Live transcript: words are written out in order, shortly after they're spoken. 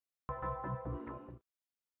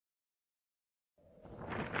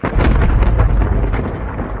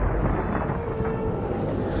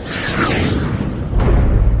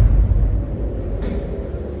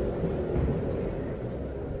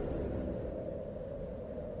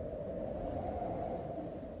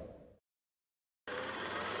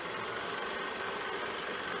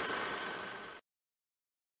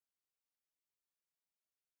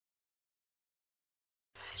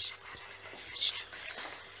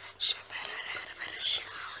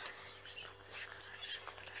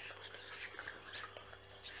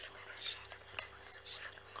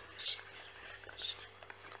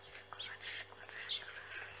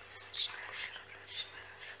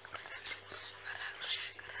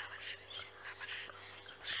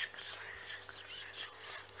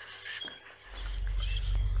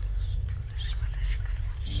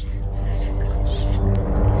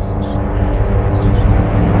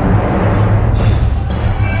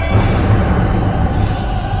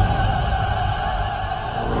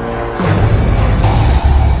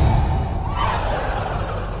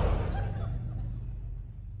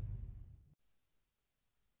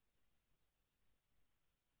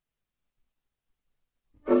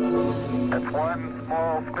It's one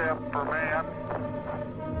small step for man,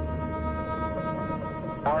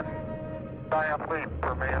 one giant leap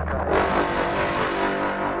for mankind.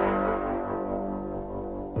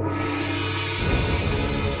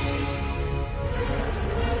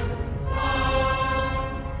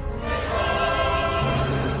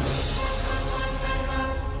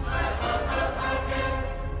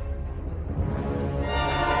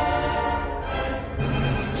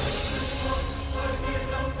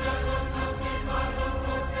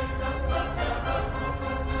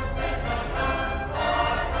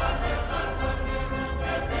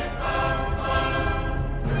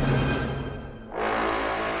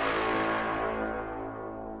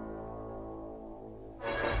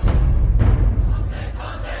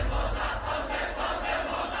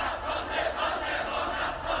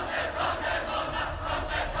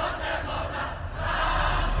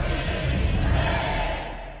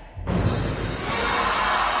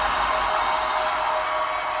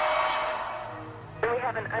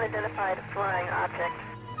 An unidentified flying object.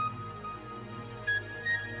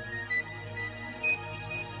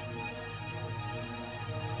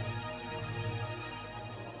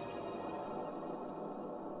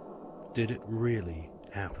 Did it really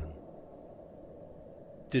happen?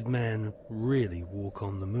 Did man really walk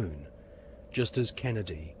on the moon, just as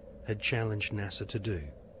Kennedy had challenged NASA to do?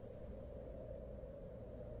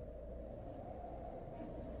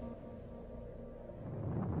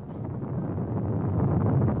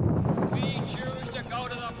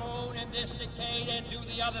 This decade and do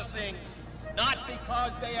the other things, not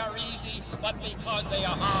because they are easy, but because they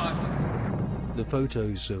are hard. The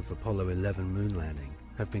photos of Apollo 11 moon landing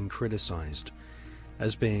have been criticized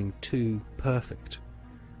as being too perfect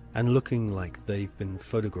and looking like they've been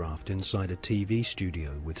photographed inside a TV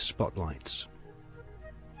studio with spotlights.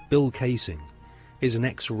 Bill Casing is an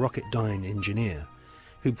ex-Rocketdyne engineer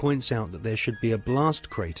who points out that there should be a blast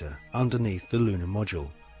crater underneath the lunar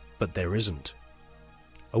module, but there isn't.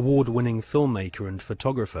 Award-winning filmmaker and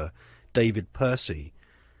photographer David Percy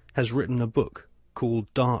has written a book called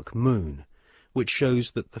Dark Moon, which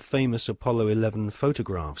shows that the famous Apollo 11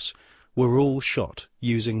 photographs were all shot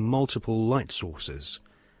using multiple light sources,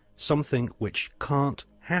 something which can't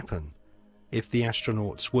happen if the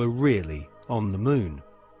astronauts were really on the moon.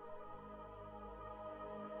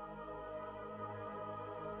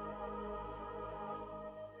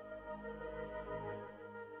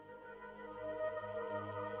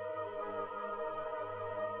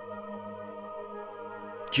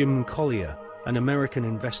 Jim Collier, an American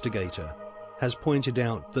investigator, has pointed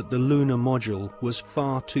out that the lunar module was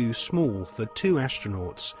far too small for two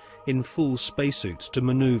astronauts in full spacesuits to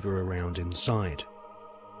maneuver around inside.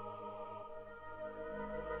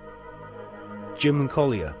 Jim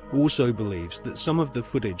Collier also believes that some of the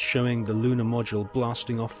footage showing the lunar module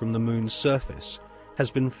blasting off from the moon's surface has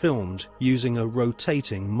been filmed using a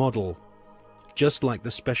rotating model, just like the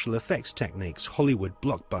special effects techniques Hollywood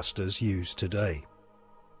blockbusters use today.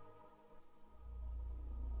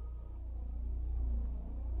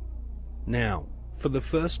 Now, for the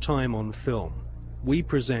first time on film, we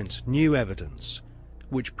present new evidence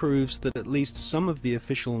which proves that at least some of the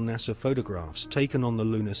official NASA photographs taken on the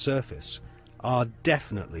lunar surface are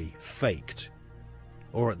definitely faked,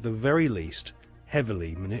 or at the very least,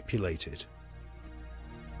 heavily manipulated.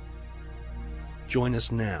 Join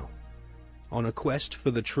us now on a quest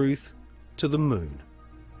for the truth to the moon.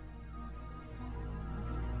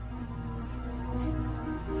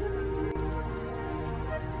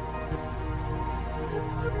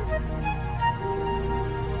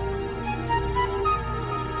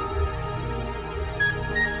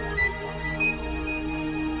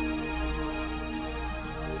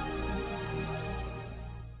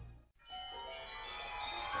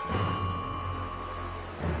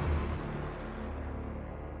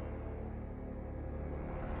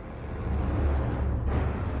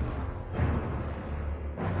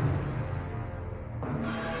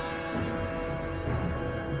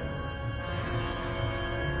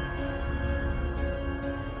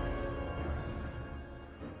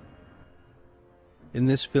 In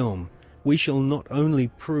this film, we shall not only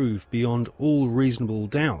prove beyond all reasonable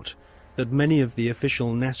doubt that many of the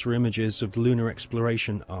official NASA images of lunar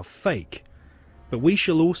exploration are fake, but we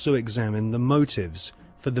shall also examine the motives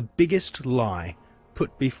for the biggest lie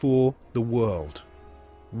put before the world.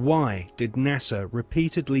 Why did NASA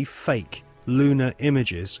repeatedly fake lunar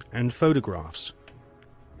images and photographs?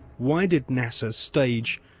 Why did NASA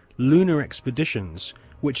stage lunar expeditions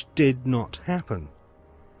which did not happen?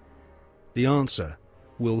 The answer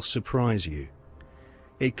will surprise you.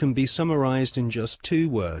 It can be summarized in just two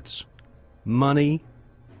words: money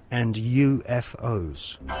and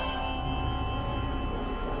UFOs.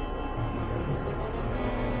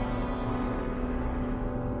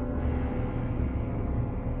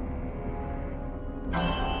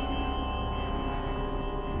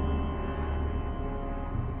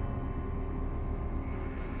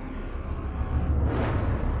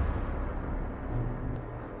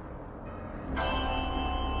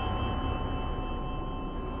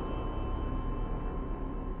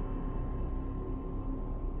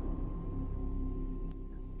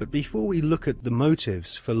 But before we look at the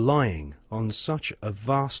motives for lying on such a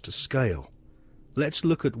vast scale, let's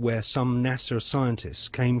look at where some NASA scientists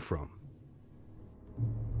came from.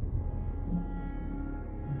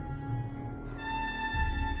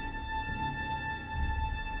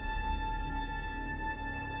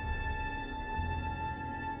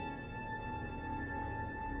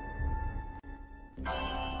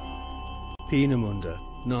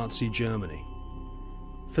 Peenemünde, Nazi Germany.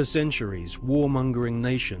 For centuries, warmongering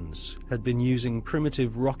nations had been using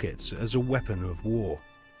primitive rockets as a weapon of war.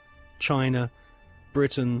 China,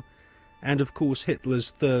 Britain, and of course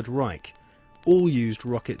Hitler's Third Reich all used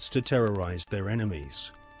rockets to terrorize their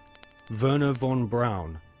enemies. Werner von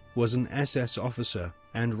Braun was an SS officer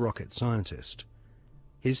and rocket scientist.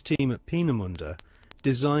 His team at Peenemünde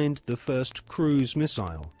designed the first cruise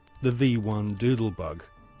missile, the V-1 Doodlebug.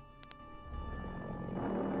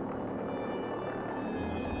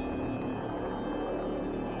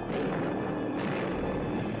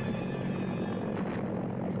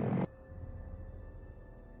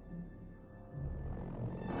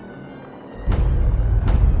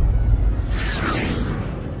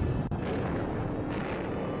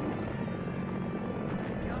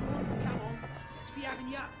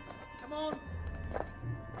 Come on!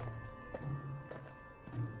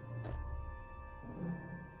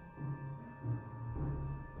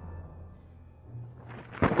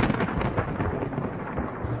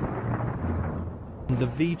 The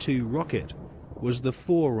V-2 rocket was the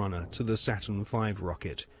forerunner to the Saturn V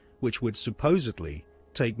rocket, which would supposedly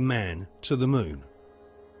take man to the moon.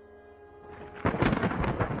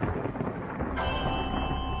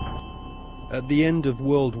 At the end of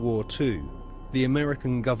World War II, the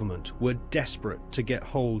American government were desperate to get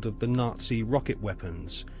hold of the Nazi rocket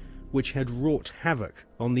weapons, which had wrought havoc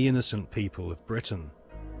on the innocent people of Britain.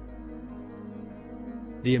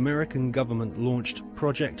 The American government launched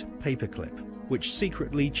Project Paperclip, which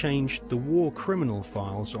secretly changed the war criminal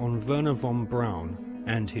files on Werner von Braun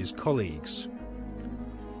and his colleagues.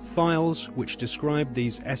 Files which described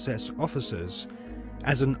these SS officers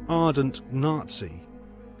as an ardent Nazi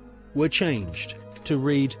were changed to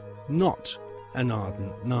read "not an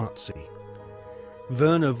ardent Nazi."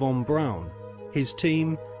 Werner von Braun, his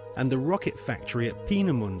team, and the rocket factory at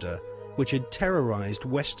Peenemünde, which had terrorized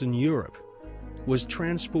Western Europe, was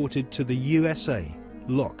transported to the USA,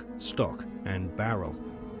 lock, stock, and barrel.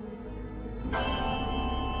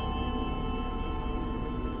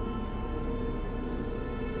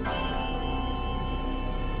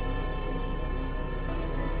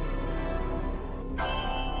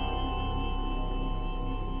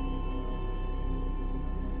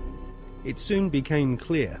 It soon became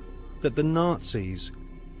clear that the Nazis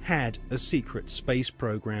had a secret space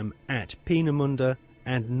program at Peenemünde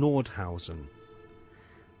and Nordhausen.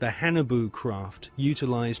 The Hannibal craft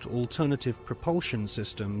utilized alternative propulsion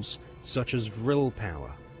systems such as vril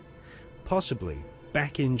power, possibly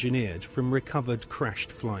back-engineered from recovered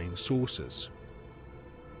crashed flying saucers.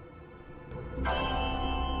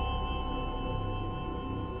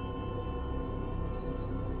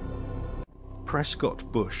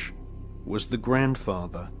 Prescott Bush was the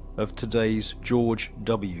grandfather of today's George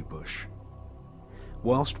W. Bush.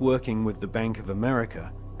 Whilst working with the Bank of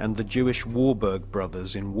America and the Jewish Warburg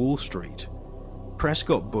brothers in Wall Street,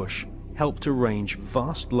 Prescott Bush helped arrange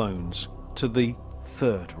vast loans to the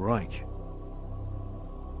Third Reich.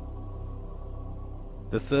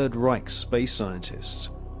 The Third Reich's space scientists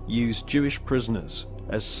used Jewish prisoners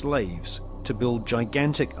as slaves to build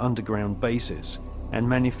gigantic underground bases and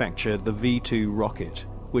manufacture the V-2 rocket,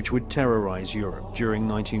 which would terrorize Europe during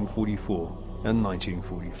 1944 and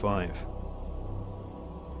 1945.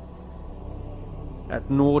 At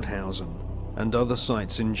Nordhausen and other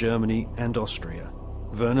sites in Germany and Austria,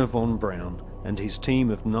 Werner von Braun and his team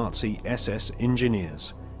of Nazi SS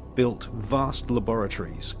engineers built vast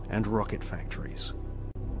laboratories and rocket factories.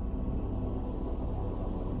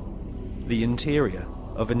 The interior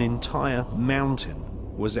of an entire mountain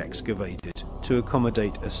was excavated to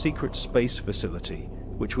accommodate a secret space facility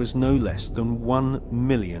which was no less than 1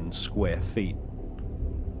 million square feet.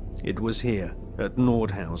 It was here, at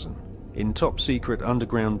Nordhausen, in top-secret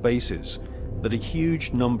underground bases, that a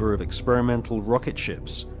huge number of experimental rocket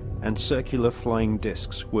ships and circular flying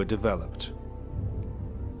discs were developed.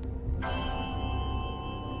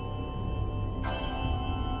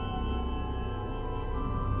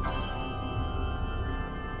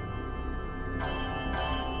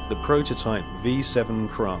 The prototype V-7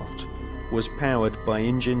 craft was powered by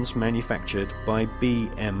engines manufactured by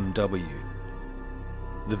BMW.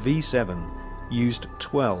 The V-7 used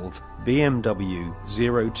 12 BMW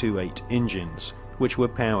 028 engines, which were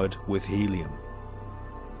powered with helium.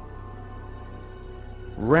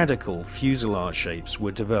 radical fuselage shapes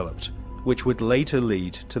were developed, which would later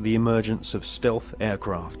lead to the emergence of stealth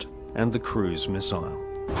aircraft and the cruise missile.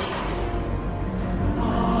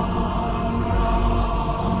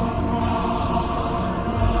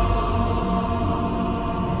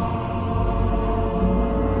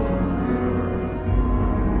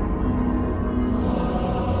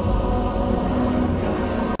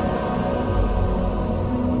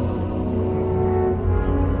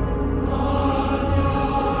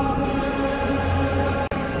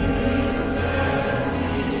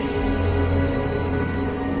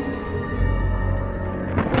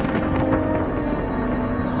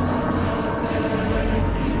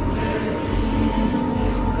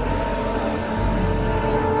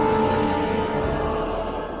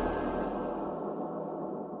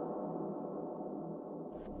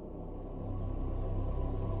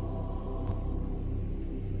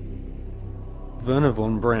 Wernher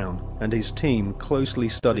von Braun and his team closely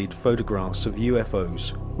studied photographs of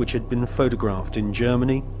UFOs which had been photographed in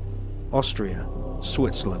Germany, Austria,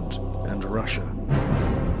 Switzerland, and Russia.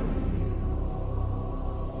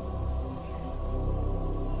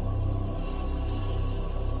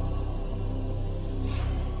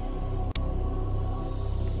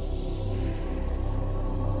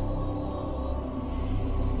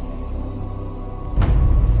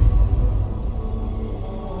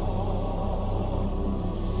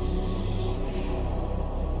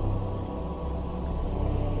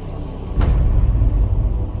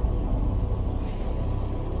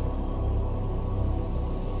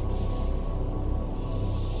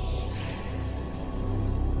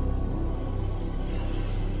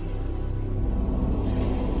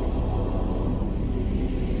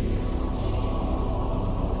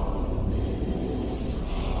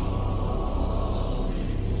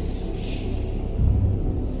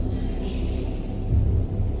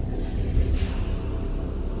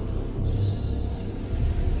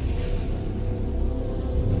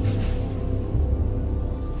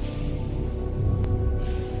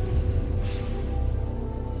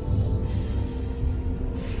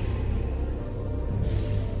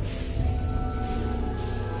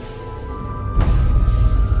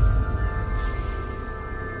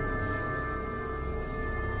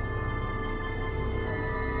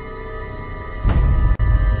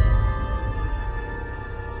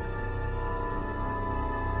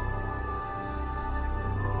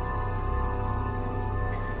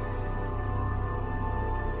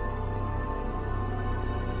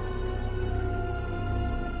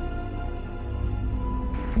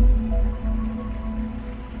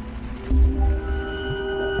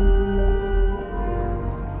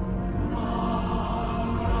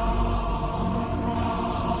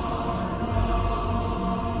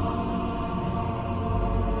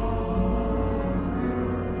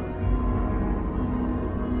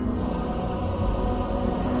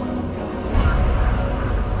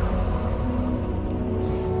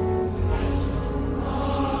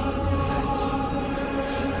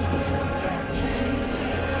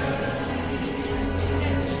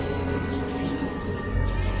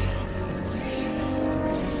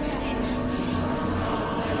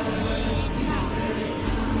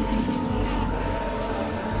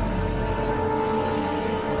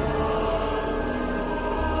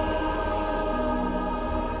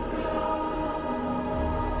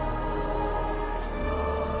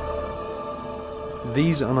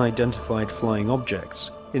 These unidentified flying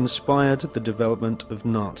objects inspired the development of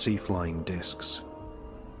Nazi flying discs.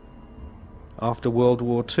 After World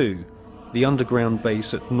War II, the underground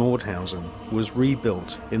base at Nordhausen was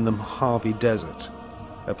rebuilt in the Mojave Desert,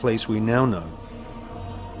 a place we now know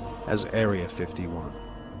as Area 51.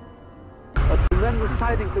 A tremendous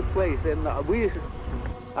sighting took place, and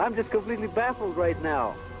I'm just completely baffled right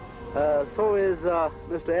now. So is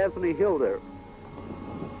Mr. Anthony Hilder.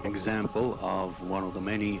 Example of one of the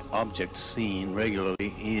many objects seen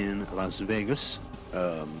regularly in Las Vegas.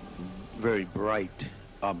 Very bright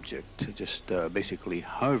object, just basically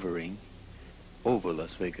hovering over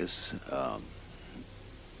Las Vegas,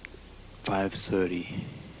 5:30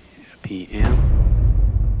 p.m.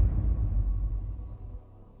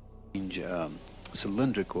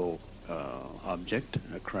 Cylindrical object,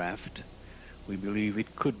 a craft. We believe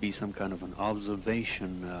it could be some kind of an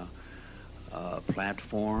observation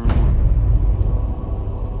platform.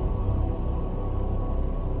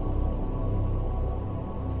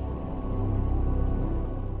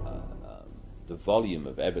 The volume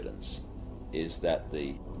of evidence is that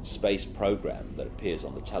the space program that appears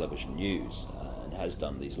on the television news and has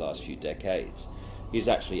done these last few decades is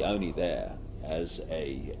actually only there as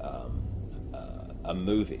a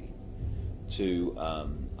movie to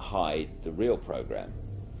hide the real program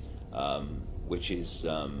which is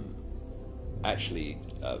actually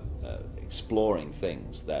exploring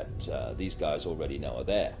things that these guys already know are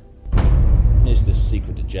there. There's this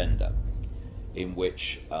secret agenda in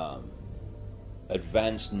which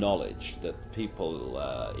advanced knowledge that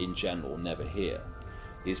people in general never hear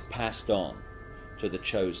is passed on to the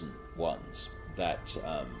chosen ones that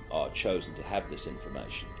are chosen to have this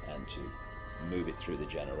information and to move it through the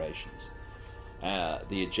generations.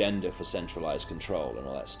 The agenda for centralized control and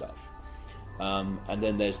all that stuff. And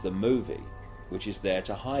then there's the movie, which is there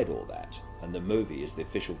to hide all that. And the movie is the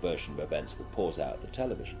official version of events that pours out of the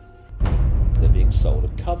television. They're being sold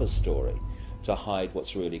a cover story to hide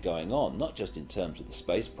what's really going on, not just in terms of the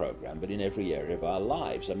space program, but in every area of our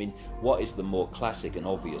lives. I mean, what is the more classic and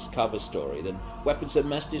obvious cover story than weapons of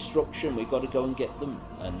mass destruction, we've got to go and get them?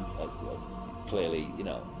 And clearly, you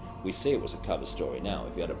know, we see it was a cover story now.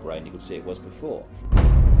 If you had a brain, you could see it was before.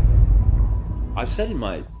 I've said in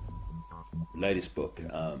my latest book,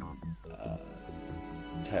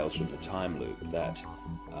 Tales from the Time Loop, that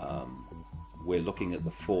we're looking at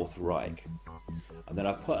the Fourth Reich. And then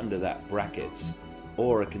I put under that brackets,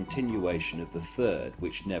 or a continuation of the Third,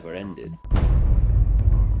 which never ended.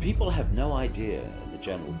 People have no idea, in the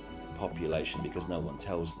general population, because no one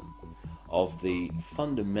tells them, of the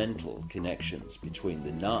fundamental connections between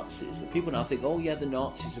the Nazis. The people now think, oh yeah, the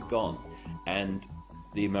Nazis have gone, and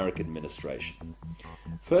the American administration.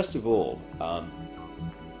 First of all,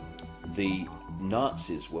 the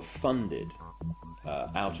Nazis were funded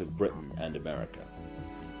out of Britain and America.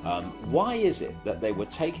 Why is it that they were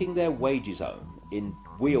taking their wages home in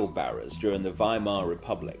wheelbarrows during the Weimar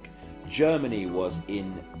Republic? Germany was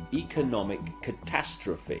in economic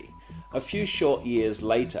catastrophe. A few short years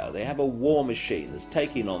later, they have a war machine that's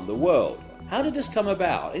taking on the world. How did this come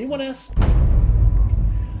about? Anyone else?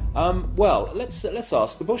 Well, let's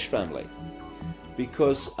ask the Bush family.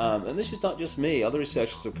 Because, and this is not just me, other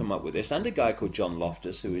researchers have come up with this, and a guy called John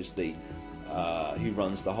Loftus, who is who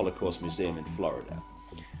runs the Holocaust Museum in Florida,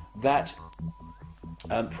 that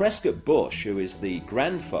Prescott Bush, who is the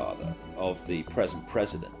grandfather of the present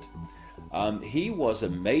president, he was a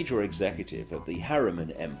major executive of the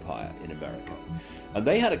Harriman Empire in America. And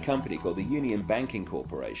they had a company called the Union Banking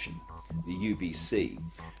Corporation, the UBC,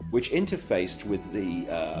 which interfaced with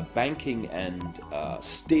the banking and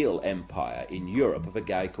steel empire in Europe of a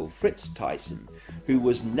guy called Fritz Thyssen, who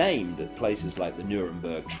was named at places like the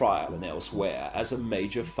Nuremberg trial and elsewhere as a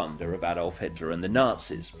major funder of Adolf Hitler and the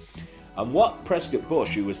Nazis. And what Prescott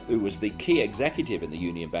Bush, who was the key executive in the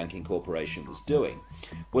Union Banking Corporation, was doing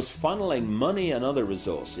was funneling money and other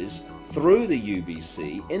resources through the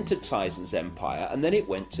UBC into Thyssen's empire, and then it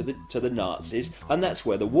went to the Nazis, and that's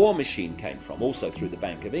where the war machine came from, also through the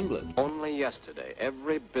Bank of England. Only yesterday,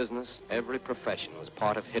 every business, every profession was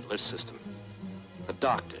part of Hitler's system. The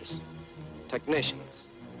doctors, technicians,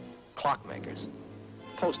 clockmakers,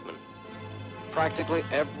 postmen. Practically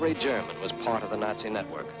every German was part of the Nazi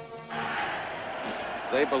network.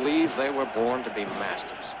 They believe they were born to be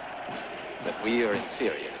masters, that we are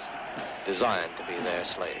inferiors, designed to be their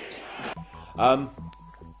slaves.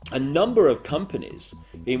 A number of companies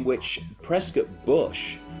in which Prescott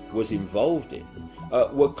Bush was involved in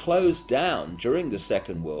were closed down during the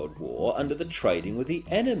Second World War under the Trading with the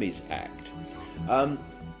Enemies Act.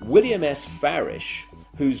 William S. Farish,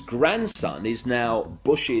 whose grandson is now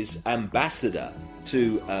Bush's ambassador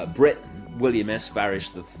to Britain, William S.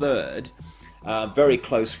 Farish III, very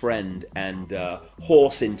close friend and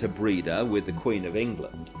horse interbreeder with the Queen of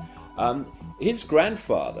England. His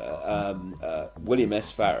grandfather, William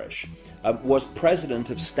S. Farish, was president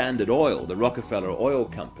of Standard Oil, the Rockefeller Oil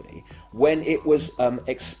Company, when it was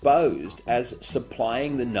exposed as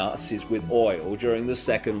supplying the Nazis with oil during the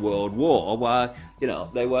Second World War, while, you know,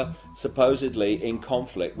 they were supposedly in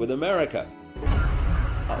conflict with America.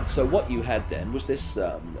 So what you had then was this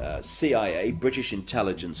CIA, British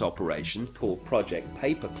intelligence operation called Project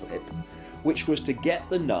Paperclip, which was to get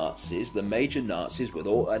the Nazis, the major Nazis, with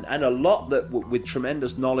all and a lot that with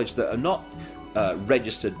tremendous knowledge that are not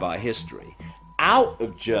registered by history, out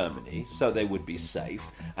of Germany so they would be safe,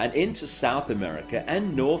 and into South America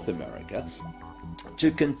and North America to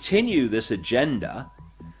continue this agenda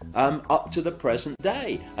up to the present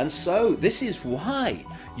day. And so this is why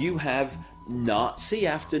you have Nazi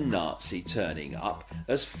after Nazi turning up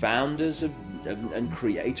as founders of and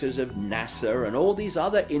creators of NASA and all these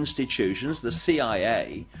other institutions, the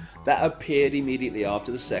CIA, that appeared immediately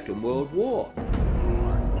after the Second World War.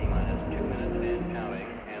 T-minus 2 minutes and counting,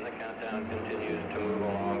 and the countdown continues to move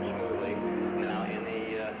along smoothly. Now in the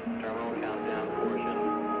terminal countdown portion,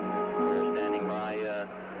 we're standing by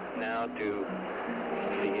now to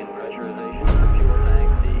begin pressurization of the fuel tank.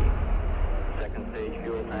 The Second stage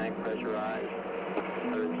fuel tank pressurized.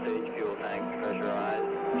 Third stage fuel tank pressurized.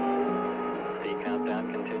 The countdown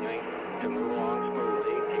continuing to move along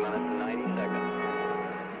smoothly. T-minus 90 seconds.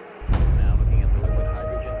 Now looking at the liquid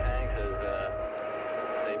hydrogen tanks as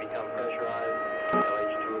they become pressurized.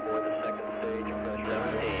 LH2 aboard the second stage, pressure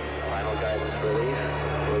 17. Final guidance release.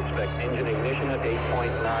 We'll expect engine ignition at 8.9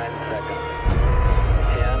 seconds.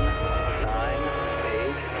 10, 9,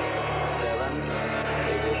 8, 7,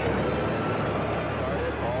 ignition.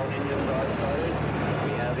 Started, all engines are started.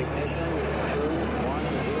 We have ignition, 2, 1,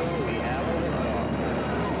 0. We have a liftoff.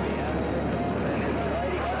 We have a liftoff, and it's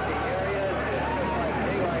lighting up the area. It's just like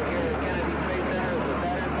daylight here at Kennedy Space Center as the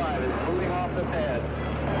Saturn V is moving off the pad.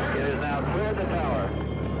 It has now cleared the tower.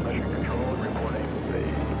 Mission control reporting the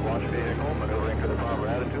launch vehicle maneuvering to the proper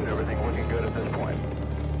attitude. Everything looking good at this point.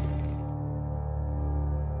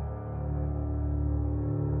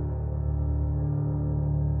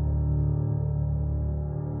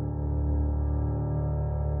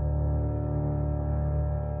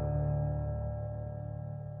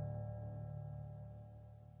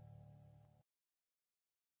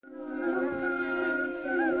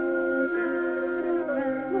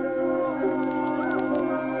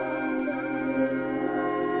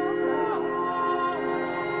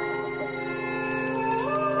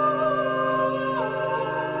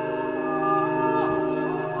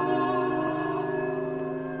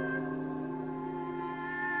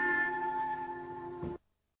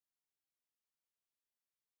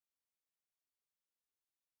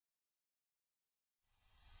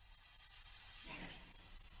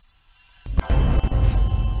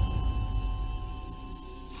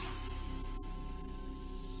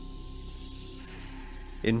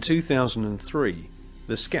 In 2003,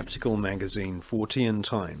 the skeptical magazine Fortean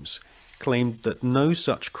Times claimed that no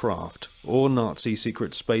such craft or Nazi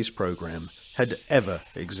secret space program had ever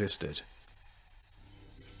existed.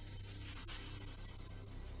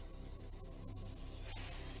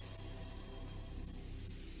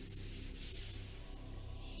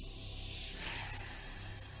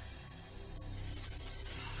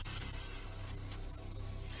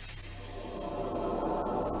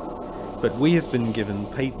 But we have been given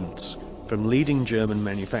patents from leading German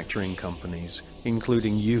manufacturing companies,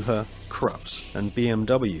 including UHA, Krups and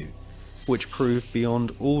BMW, which prove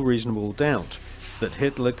beyond all reasonable doubt that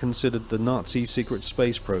Hitler considered the Nazi secret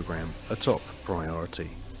space program a top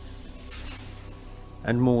priority.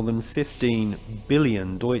 And more than 15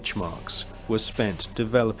 billion Deutschmarks were spent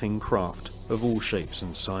developing craft of all shapes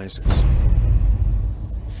and sizes.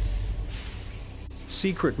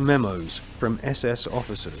 Secret memos from SS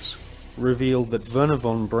officers revealed that Werner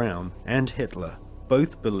von Braun and Hitler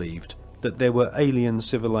both believed that there were alien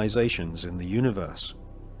civilizations in the universe,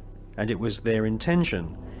 and it was their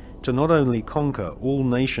intention to not only conquer all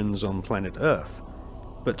nations on planet Earth,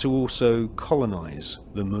 but to also colonize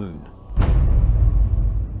the moon.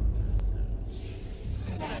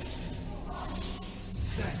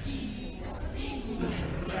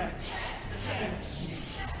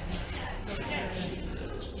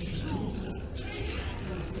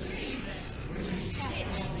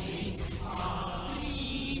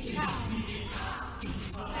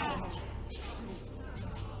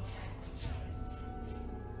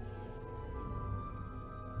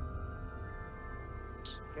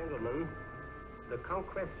 Gentlemen, the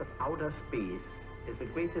conquest of outer space is the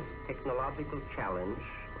greatest technological challenge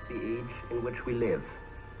of the age in which we live.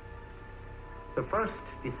 The first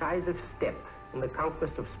decisive step in the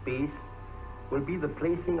conquest of space will be the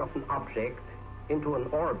placing of an object into an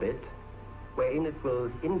orbit wherein it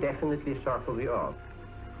will indefinitely circle the Earth.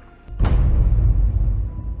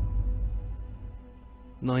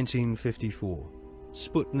 1954.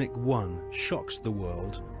 Sputnik 1 shocks the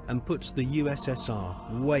world and puts the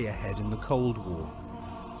USSR way ahead in the Cold War.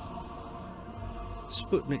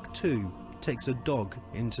 Sputnik 2 takes a dog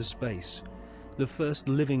into space, the first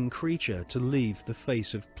living creature to leave the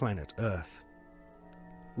face of planet Earth.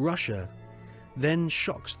 Russia then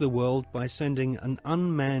shocks the world by sending an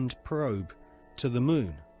unmanned probe to the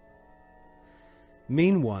moon.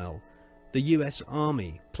 Meanwhile, the US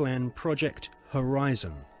Army plan Project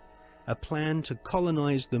Horizon, a plan to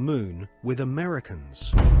colonize the moon with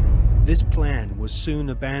Americans. This plan was soon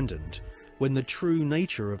abandoned when the true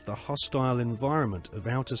nature of the hostile environment of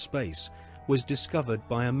outer space was discovered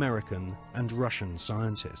by American and Russian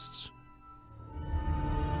scientists.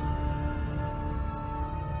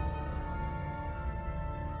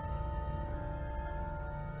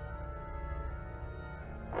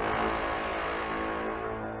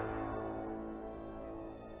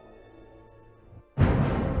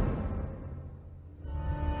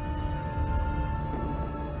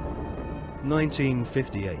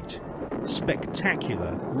 1958.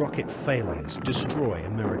 Spectacular rocket failures destroy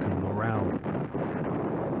American morale.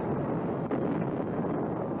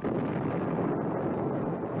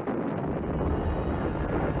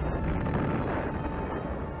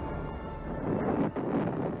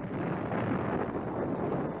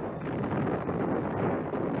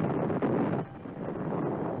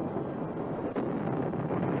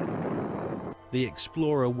 The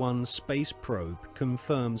Explorer 1 space probe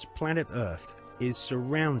confirms planet Earth is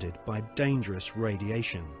surrounded by dangerous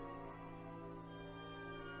radiation.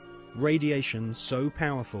 Radiation so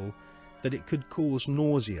powerful that it could cause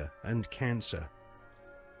nausea and cancer.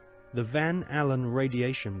 The Van Allen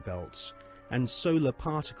radiation belts and solar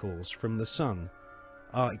particles from the Sun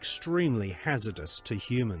are extremely hazardous to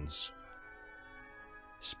humans.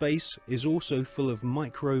 Space is also full of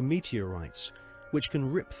micrometeorites which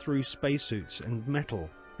can rip through spacesuits and metal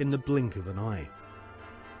in the blink of an eye.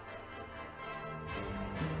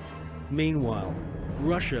 Meanwhile,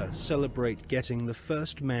 Russia celebrate getting the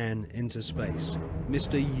first man into space,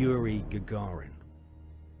 Mr. Yuri Gagarin.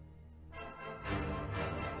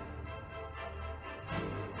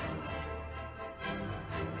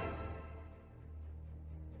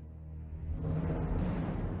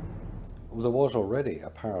 There was already a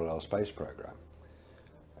parallel space program,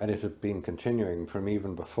 and it had been continuing from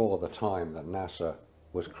even before the time that NASA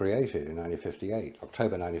was created in 1958.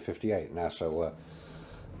 October 1958, NASA were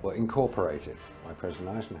incorporated by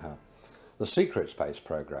President Eisenhower. The secret space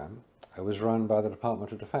program was run by the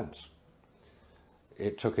Department of Defense.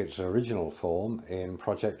 It took its original form in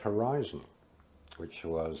Project Horizon, which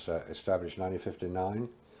was established in 1959,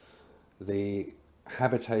 the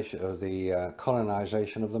habitation of the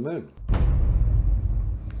colonization of the moon.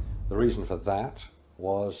 The reason for that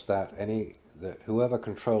was that whoever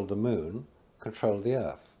controlled the moon controlled the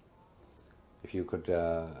Earth. If you could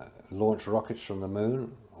launch rockets from the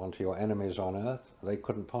moon onto your enemies on Earth, they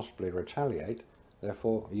couldn't possibly retaliate,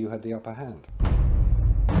 therefore you had the upper hand.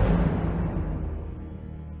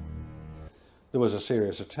 There was a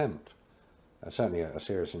serious attempt, certainly a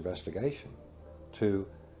serious investigation, to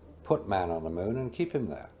put man on the moon and keep him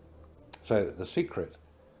there. So the secret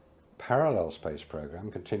parallel space program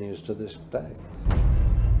continues to this day.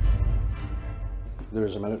 There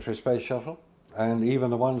is a military space shuttle, and even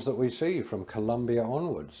the ones that we see from Columbia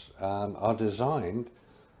onwards are designed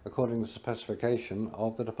according to the specification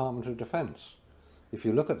of the Department of Defense. If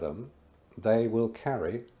you look at them, they will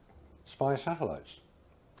carry spy satellites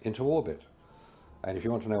into orbit. And if you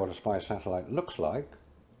want to know what a spy satellite looks like,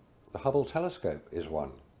 the Hubble telescope is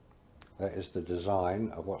one. That is the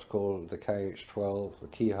design of what's called the KH-12, the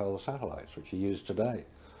keyhole satellites, which are used today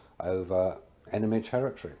over enemy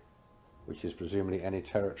territory, which is presumably any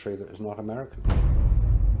territory that is not American.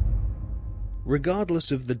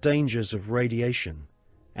 Regardless of the dangers of radiation,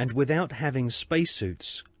 and without having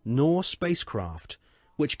spacesuits nor spacecraft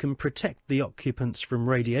which can protect the occupants from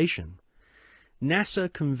radiation,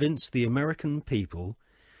 NASA convinced the American people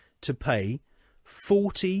to pay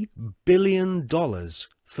 $40 billion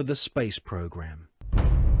for the space program.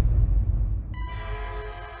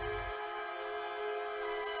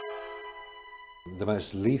 The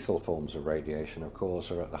most lethal forms of radiation, of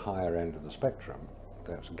course, are at the higher end of the spectrum.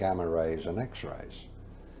 That's gamma rays and X-rays.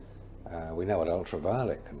 We know what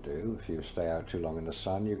ultraviolet can do. If you stay out too long in the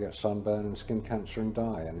sun, you get sunburn and skin cancer and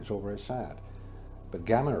die, and it's all very sad. But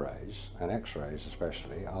gamma rays, and X-rays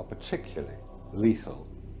especially, are particularly lethal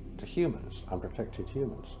to humans, unprotected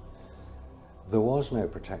humans. There was no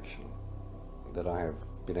protection that I have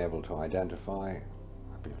been able to identify.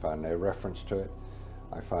 I've found no reference to it.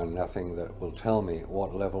 I found nothing that will tell me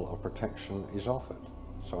what level of protection is offered,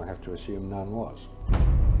 so I have to assume none was.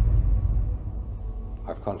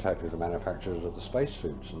 I've contacted the manufacturers of the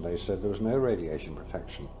spacesuits, and they said there was no radiation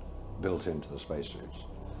protection built into the spacesuits,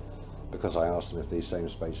 because I asked them if these same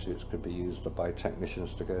spacesuits could be used by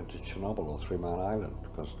technicians to go to Chernobyl or 3 Mile Island,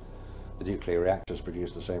 because the nuclear reactors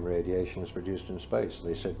produce the same radiation as produced in space.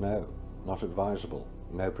 They said no, not advisable,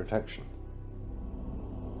 no protection.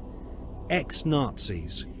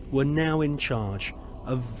 Ex-Nazis were now in charge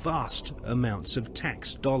of vast amounts of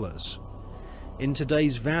tax dollars. In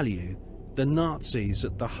today's value, the Nazis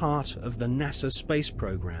at the heart of the NASA space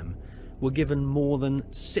program were given more than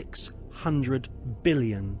 $600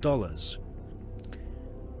 billion.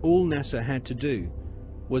 All NASA had to do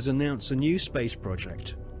was announce a new space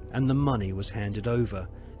project, and the money was handed over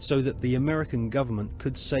so that the American government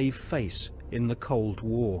could save face in the Cold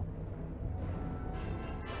War.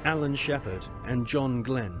 Alan Shepard and John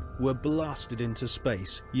Glenn were blasted into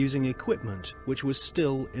space using equipment which was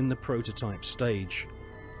still in the prototype stage.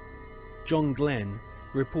 John Glenn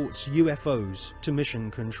reports UFOs to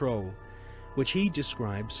Mission Control, which he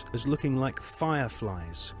describes as looking like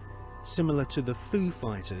fireflies, similar to the Foo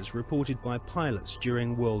Fighters reported by pilots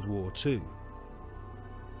during World War II.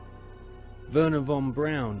 Werner von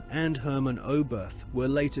Braun and Hermann Oberth were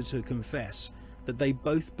later to confess that they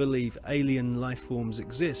both believe alien life forms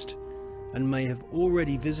exist and may have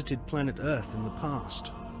already visited planet Earth in the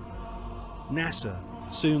past. NASA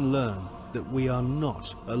soon learned that we are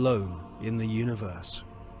not alone in the universe.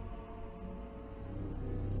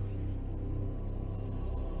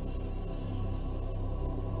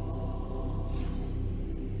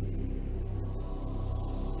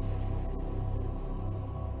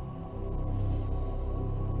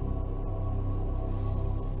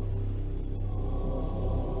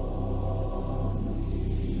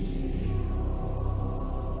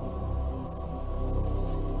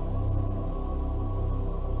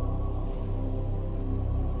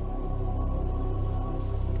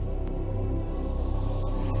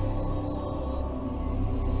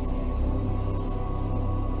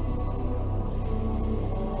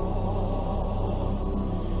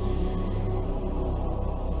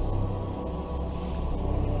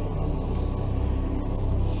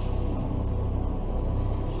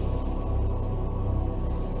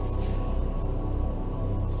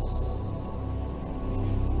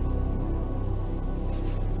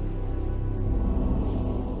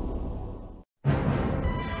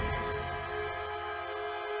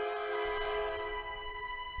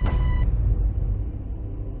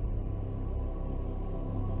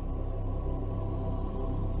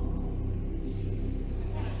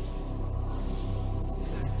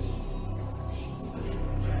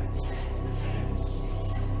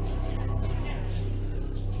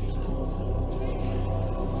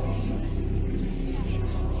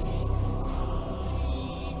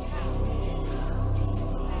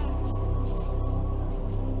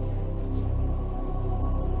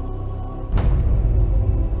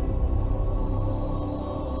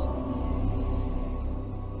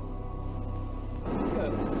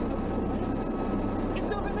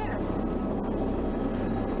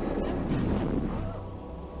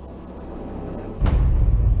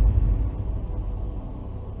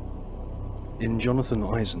 In Jonathan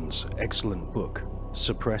Eisen's excellent book,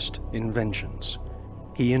 Suppressed Inventions,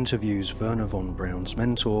 he interviews Werner von Braun's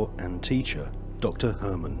mentor and teacher, Dr.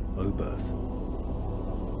 Hermann Oberth.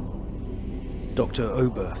 Dr.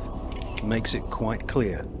 Oberth makes it quite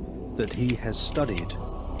clear that he has studied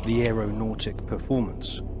the aeronautic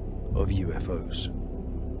performance of UFOs.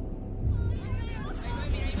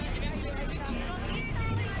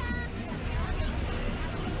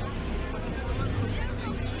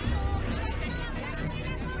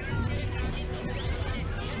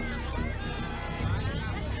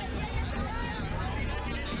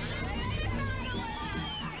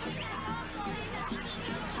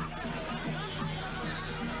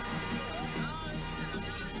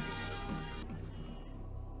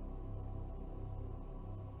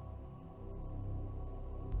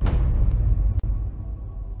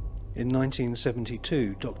 In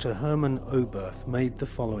 1972, Dr. Hermann Oberth made the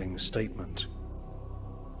following statement.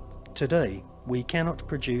 Today, we cannot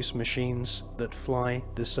produce machines that fly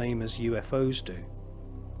the same as UFOs do.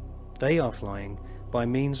 They are flying by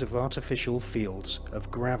means of artificial fields of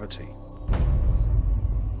gravity.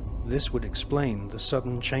 This would explain the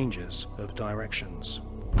sudden changes of directions.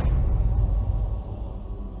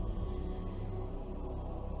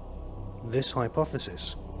 This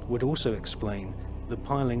hypothesis would also explain the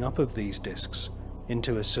piling up of these disks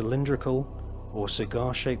into a cylindrical or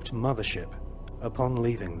cigar-shaped mothership upon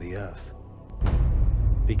leaving the Earth,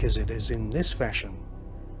 because it is in this fashion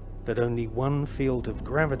that only one field of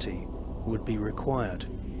gravity would be required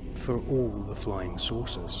for all the flying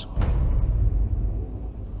saucers.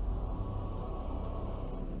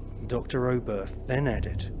 Dr. Oberth then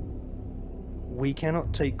added, "We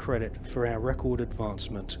cannot take credit for our record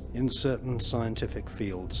advancement in certain scientific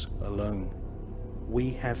fields alone.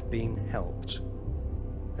 We have been helped,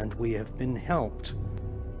 and we have been helped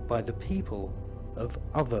by the people of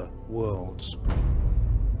other worlds."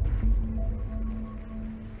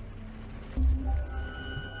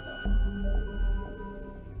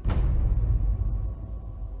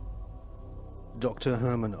 Dr.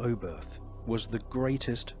 Hermann Oberth was the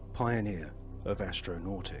greatest pioneer of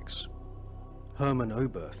astronautics. Hermann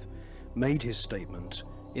Oberth made his statement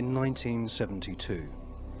in 1972.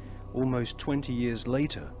 Almost 20 years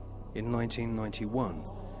later, in 1991,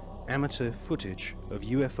 amateur footage of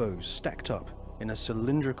UFOs stacked up in a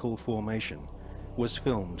cylindrical formation was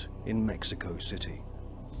filmed in Mexico City.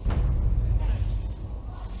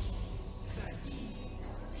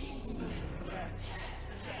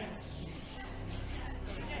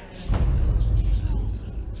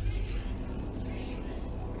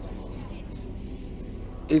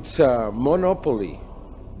 It's a monopoly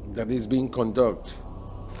that is being conducted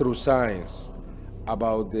through science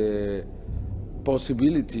about the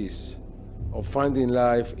possibilities of finding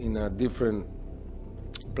life in a different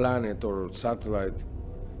planet or satellite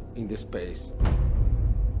in the space.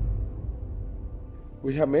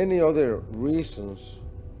 We have many other reasons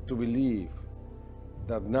to believe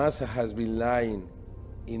that NASA has been lying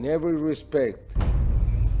in every respect.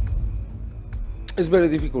 It's very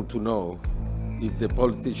difficult to know if the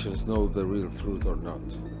politicians know the real truth or not.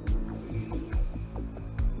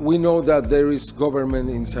 We know that there is government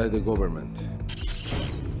inside the government.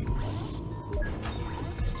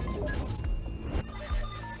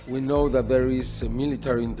 We know that there is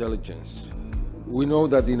military intelligence. We know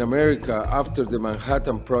that in America, after the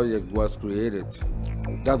Manhattan Project was created,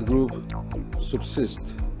 that group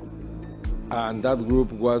subsists. And that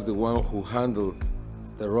group was the one who handled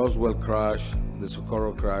the Roswell crash, the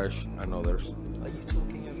Socorro crash, and others. Are you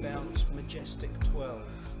talking about Majestic 12?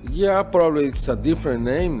 Yeah, probably it's a different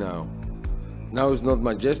name now. Now it's not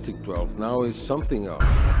Majestic 12, now it's something else.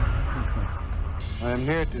 I'm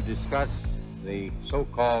here to discuss the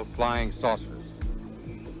so-called flying saucers.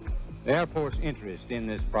 The Air Force interest in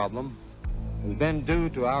this problem has been due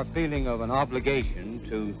to our feeling of an obligation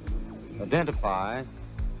to identify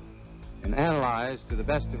and analyze to the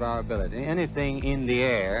best of our ability anything in the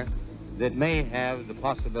air that may have the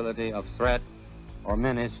possibility of threat or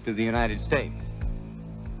menace to the United States.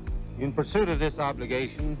 In pursuit of this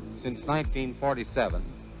obligation, since 1947,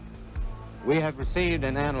 we have received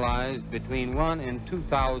and analyzed between 1,000 and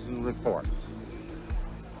 2,000 reports.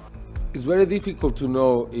 It's very difficult to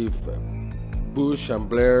know if Bush and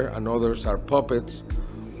Blair and others are puppets,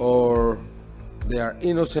 or they are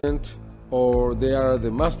innocent, or they are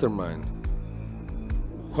the mastermind.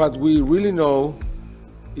 What we really know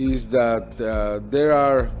is that there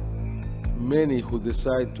are many who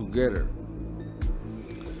decide together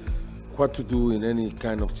what to do in any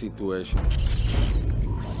kind of situation.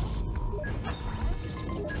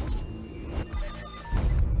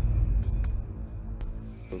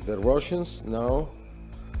 The Russians now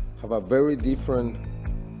have a very different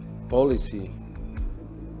policy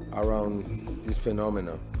around this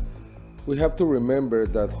phenomena. We have to remember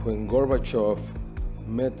that when Gorbachev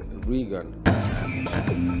met Reagan,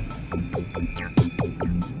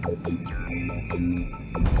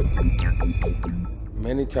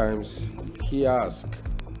 many times he asked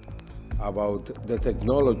about the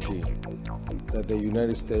technology that the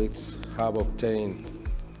United States have obtained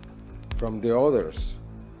from the others.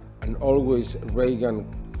 And always Reagan,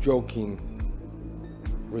 joking,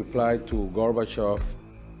 replied to Gorbachev,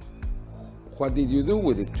 "What did you do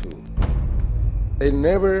with it too?" They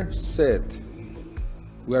never said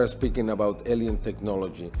we are speaking about alien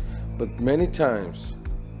technology, but many times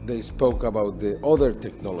they spoke about the other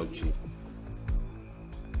technology.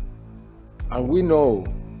 And we know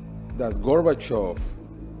that Gorbachev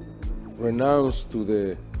renounced to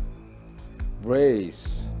the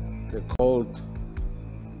race, the Cold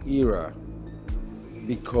era,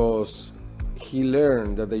 because he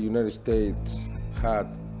learned that the United States had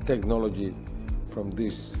technology from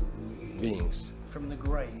these beings. From the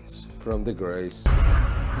Greys. From the Greys.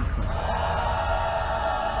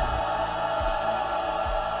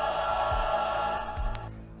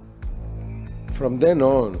 From then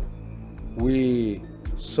on, we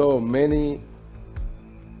saw many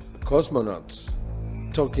cosmonauts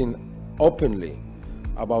talking openly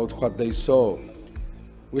about what they saw.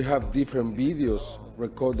 We have different videos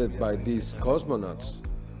recorded by these cosmonauts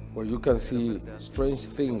where you can see strange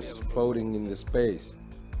things floating in the space.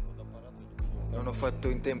 Non ho fatto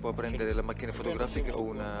in tempo a prendere la macchina fotografica o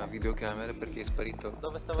una videocamera perché è sparito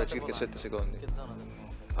da circa 7 secondi.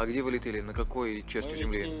 А где вы летели? На какой части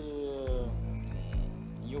Земли?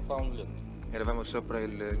 Eravamo sopra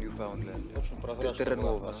il Newfoundland. Terra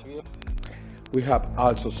nuova. We have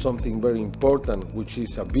also something very important, which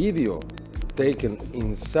is a video taken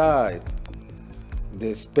inside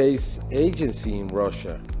the space agency in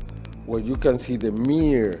Russia, where you can see the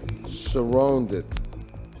Mir surrounded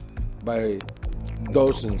by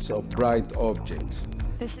dozens of bright objects.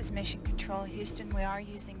 This is Mission Control Houston. We are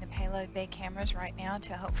using the payload bay cameras right now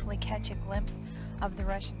to hopefully catch a glimpse of the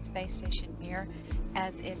Russian space station Mir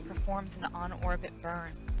as it performs an on-orbit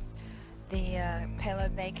burn. The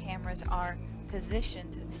payload bay cameras are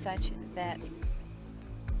positioned such that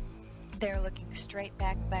they're looking straight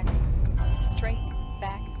back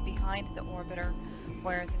behind the orbiter,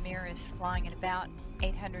 where the Mir is flying at about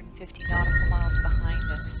 850 nautical miles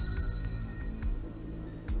behind us.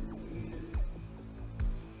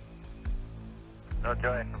 No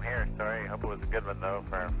joy from here, sorry. Hope it was a good one though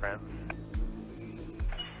for our friends.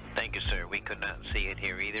 Thank you, sir. We could not see it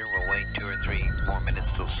here either. We'll wait 2 or 3 more minutes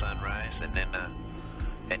till sunrise, and then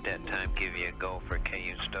at that time give you a go for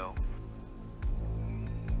KU stow.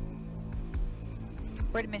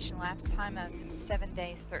 We're at a mission lapse time of 7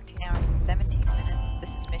 days, 13 hours, and 17 minutes. This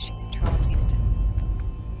is Mission Control, Houston.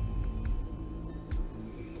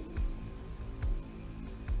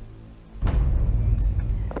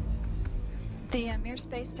 The Mir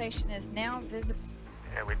space station is now visible.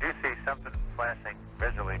 Yeah, we do see something flashing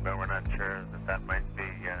visually, but we're not sure that might be...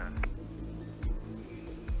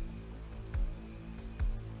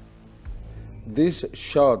 This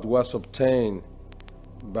shot was obtained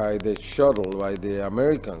by the shuttle, by the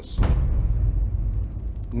Americans.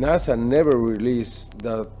 NASA never released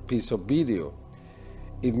that piece of video.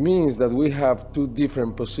 It means that we have 2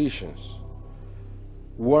 different positions.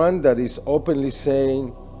 One that is openly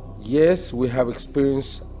saying, yes, we have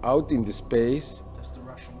experience out in the space. That's the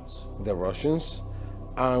Russians. The Russians.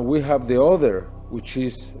 And we have the other, which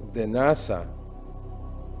is the NASA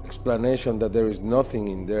explanation that there is nothing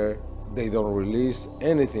in there. They don't release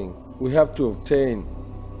anything. We have to obtain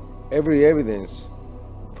every evidence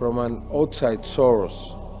from an outside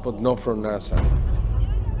source, but not from NASA.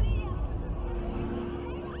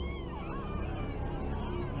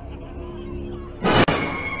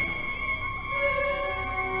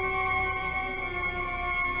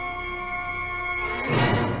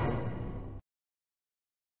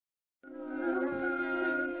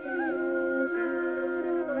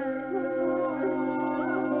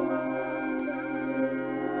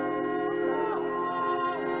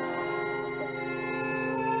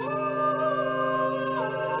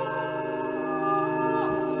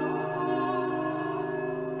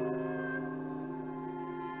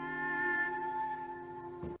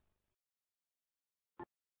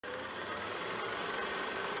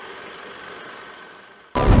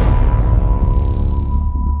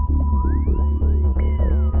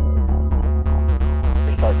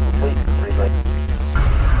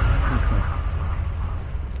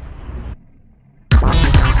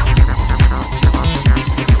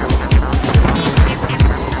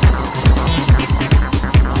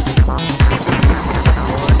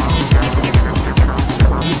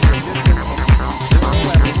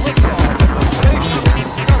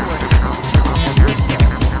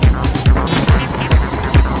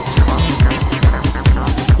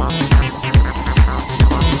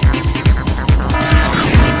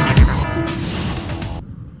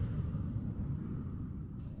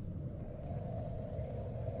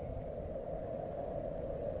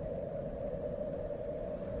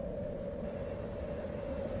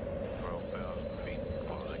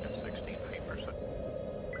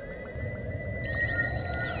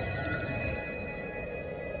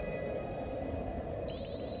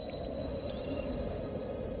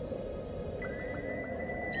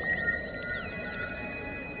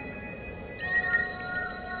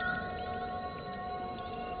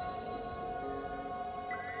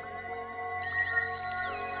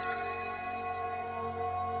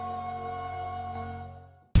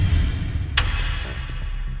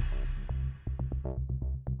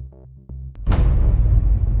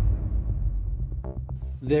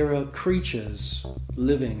 There are creatures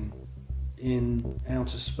living in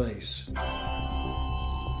outer space.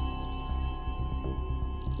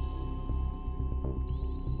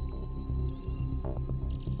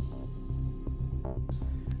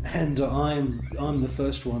 And I'm the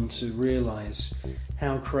first one to realize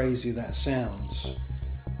how crazy that sounds.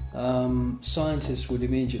 Scientists would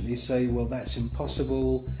immediately say, well, that's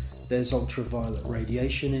impossible. There's ultraviolet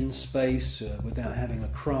radiation in space. Without having a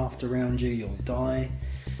craft around you, you'll die.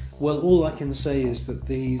 Well, all I can say is that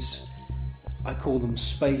these, I call them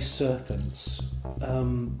space serpents,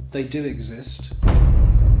 they do exist.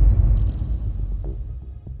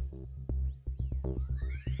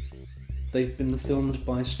 They've been filmed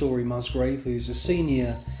by Story Musgrave, who's a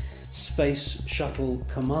senior space shuttle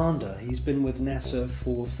commander. He's been with NASA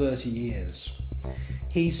for 30 years.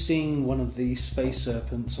 He's seen one of these space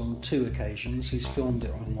serpents on 2 occasions. He's filmed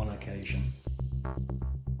it on 1 occasion.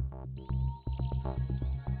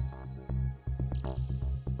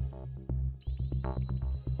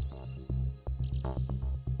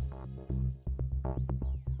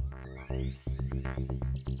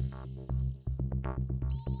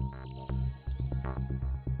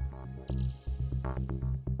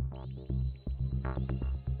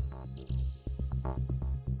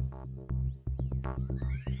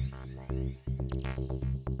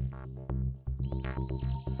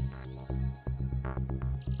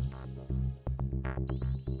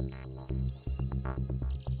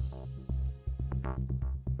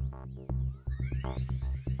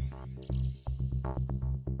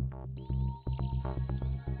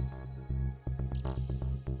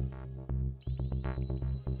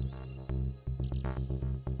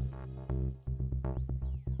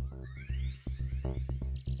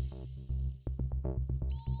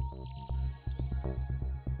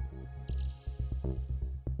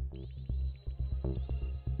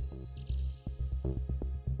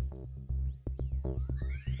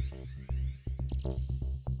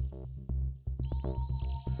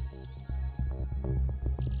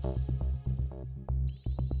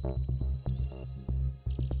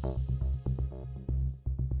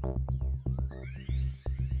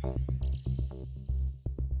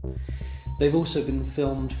 They've also been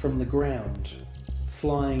filmed from the ground,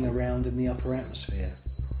 flying around in the upper atmosphere.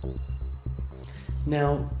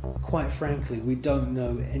 Now, quite frankly, we don't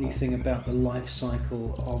know anything about the life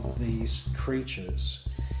cycle of these creatures,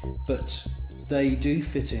 but they do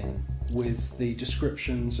fit in with the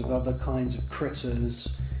descriptions of other kinds of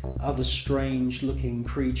critters, other strange looking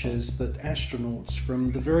creatures that astronauts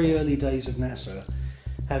from the very early days of NASA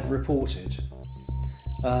have reported.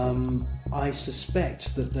 I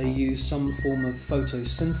suspect that they use some form of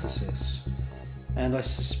photosynthesis, and I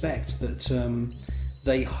suspect that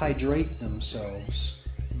they hydrate themselves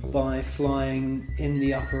by flying in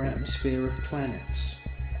the upper atmosphere of planets.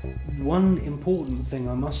 One important thing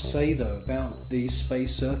I must say though about these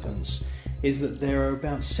space serpents is that there are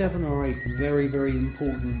about 7 or 8 very, very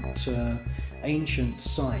important ancient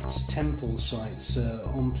sites, temple sites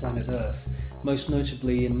on planet Earth, most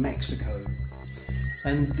notably in Mexico.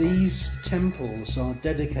 And these temples are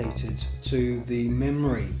dedicated to the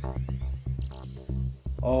memory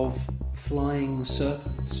of flying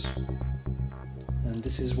serpents. And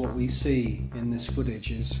this is what we see in this footage,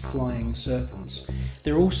 is flying serpents.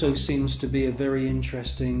 There also seems to be a very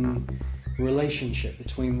interesting relationship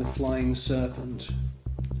between the flying serpent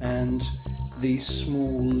and these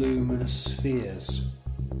small luminous spheres.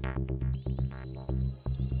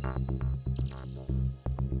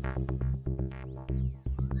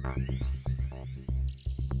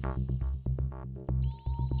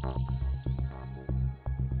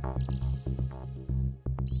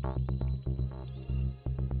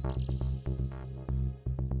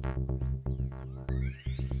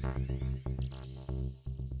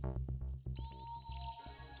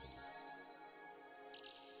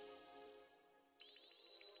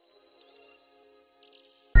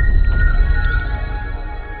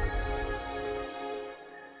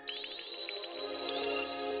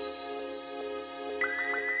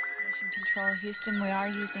 Control Houston, we are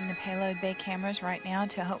using the payload bay cameras right now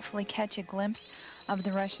to hopefully catch a glimpse of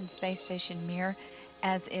the Russian space station Mir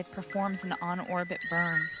as it performs an on-orbit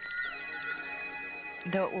burn.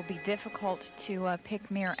 Though it will be difficult to pick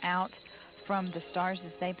Mir out from the stars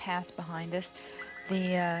as they pass behind us,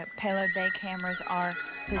 the payload bay cameras are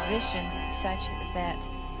positioned such that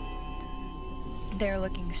they're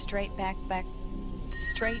looking straight back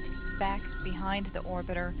behind the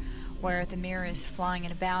orbiter, where the Mir is flying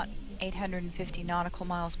at about 850 nautical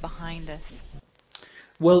miles behind us.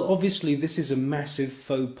 Well, obviously this is a massive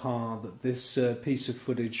faux pas that this piece of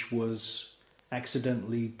footage was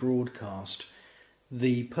accidentally broadcast.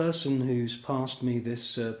 The person who's passed me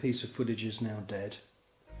this piece of footage is now dead.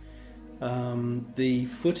 The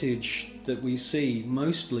footage that we see,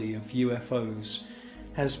 mostly of UFOs,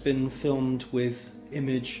 has been filmed with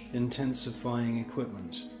image intensifying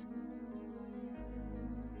equipment.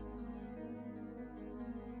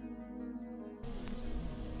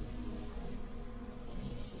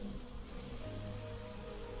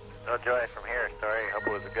 No joy from here, sorry. Hope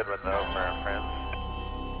it was a good one though for our friends.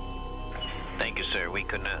 Thank you, sir. We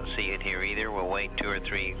could not see it here either. We'll wait 2 or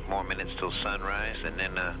 3 more minutes till sunrise, and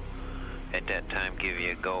then at that time give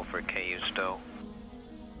you a go for KU stow.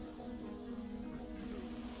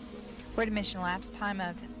 We're at a mission elapsed time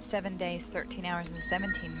of 7 days, 13 hours, and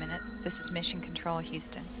 17 minutes. This is Mission Control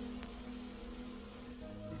Houston.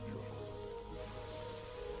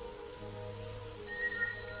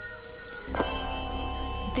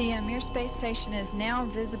 The Mir space station is now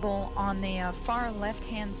visible on the far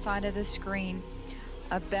left-hand side of the screen,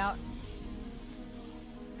 about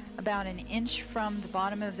an inch from the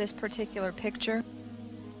bottom of this particular picture.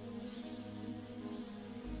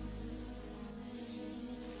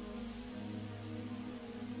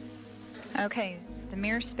 Okay, the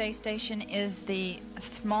Mir space station is the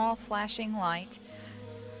small flashing light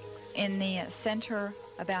in the center,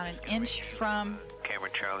 about an inch from Camera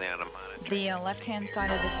Charlie on a monitor. The left-hand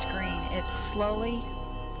side of the screen. It's slowly...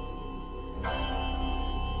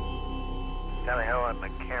 Tally ho on the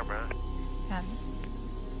camera.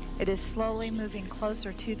 It is slowly moving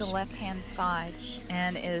closer to the left-hand side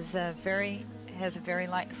and is has a very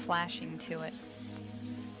light flashing to it.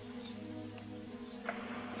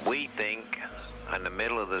 We think on the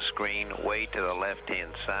middle of the screen, way to the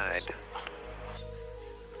left-hand side.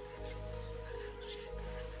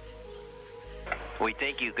 We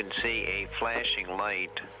think you can see a flashing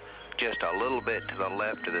light just a little bit to the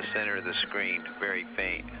left of the center of the screen, very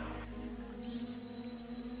faint.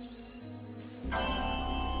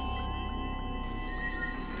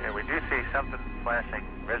 Yeah, we do see something flashing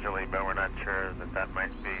visually, but we're not sure that that might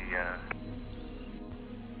be...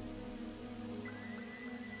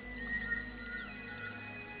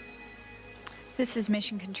 This is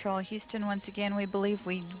Mission Control Houston. Once again, we believe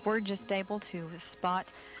we were just able to spot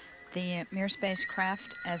the Mir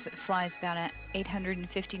spacecraft as it flies about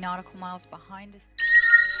 850 nautical miles behind us.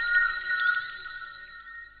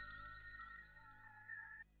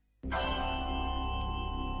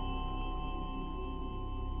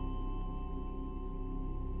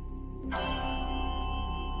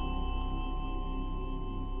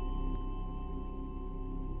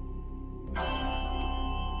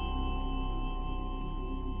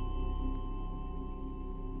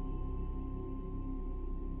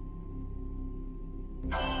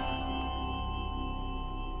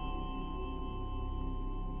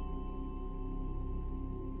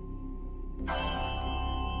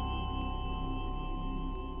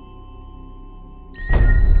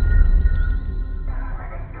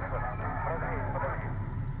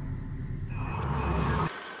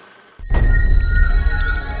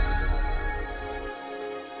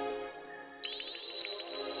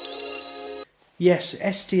 Yes,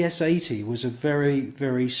 STS-80 was a very,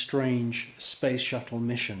 very strange space shuttle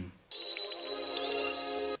mission.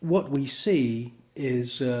 What we see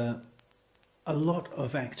is a lot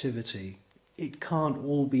of activity. It can't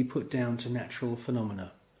all be put down to natural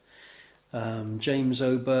phenomena. James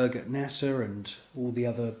Oberg at NASA and all the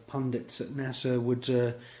other pundits at NASA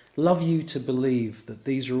would love you to believe that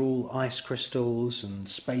these are all ice crystals and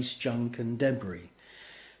space junk and debris.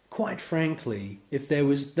 Quite frankly, if there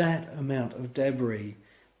was that amount of debris,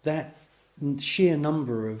 that sheer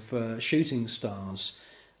number of shooting stars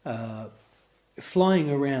flying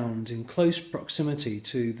around in close proximity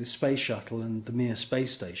to the space shuttle and the Mir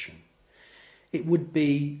space station, it would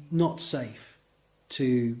be not safe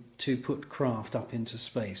to put craft up into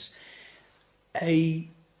space. A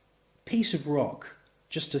piece of rock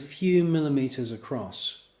just a few millimeters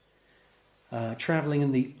across, travelling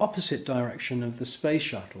in the opposite direction of the space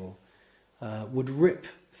shuttle, would rip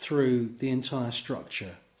through the entire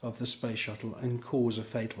structure of the space shuttle and cause a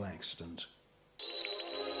fatal accident.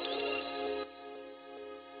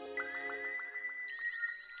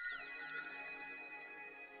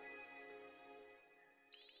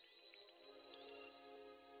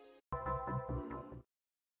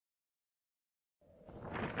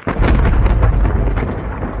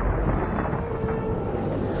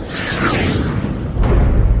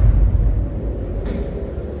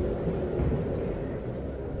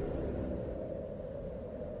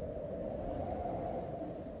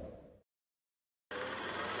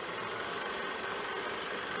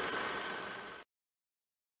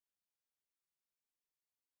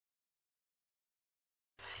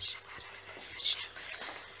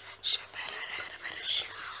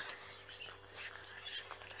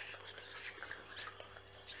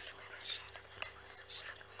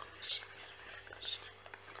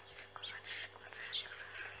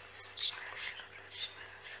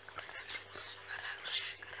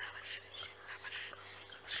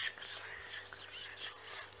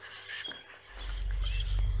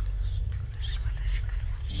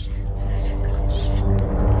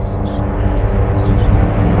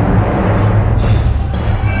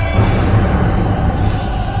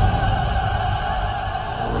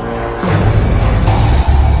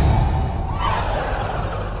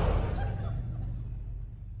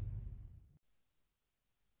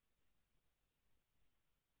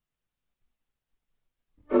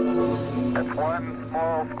 That's one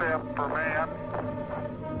small step for man,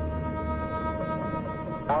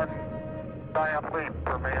 one giant leap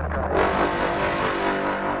for mankind.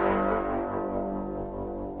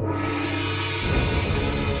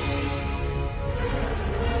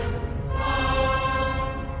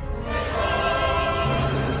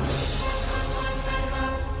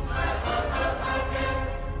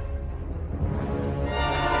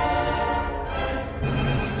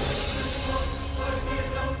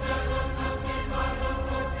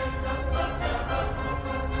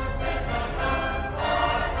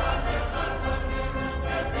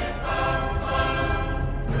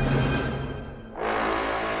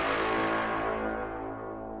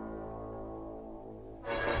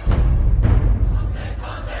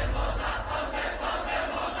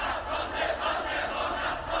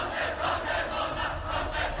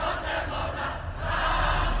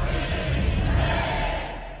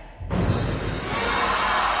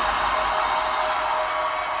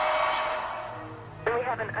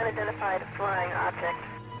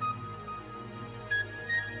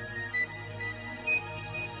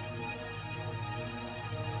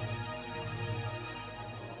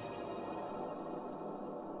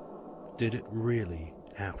 Did it really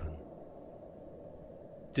happen?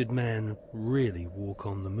 Did man really walk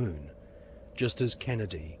on the moon, just as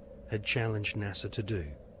Kennedy had challenged NASA to do?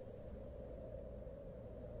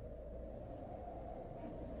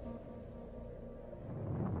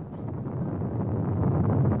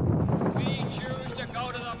 We choose to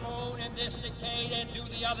go to the moon in this decade and do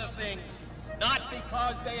the other things, not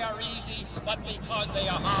because they are easy, but because they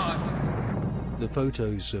are hard. The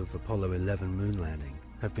photos of Apollo 11 moon landing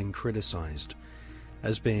have been criticized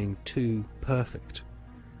as being too perfect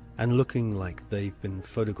and looking like they've been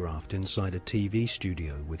photographed inside a TV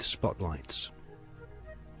studio with spotlights.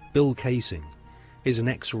 Bill Casing is an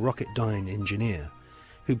ex-Rocketdyne engineer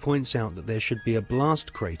who points out that there should be a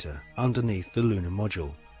blast crater underneath the lunar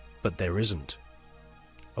module, but there isn't.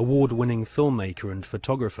 Award-winning filmmaker and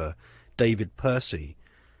photographer David Percy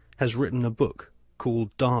has written a book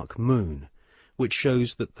called Dark Moon, which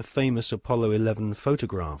shows that the famous Apollo 11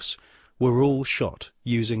 photographs were all shot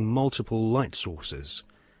using multiple light sources,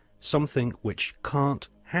 something which can't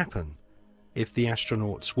happen if the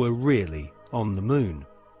astronauts were really on the moon.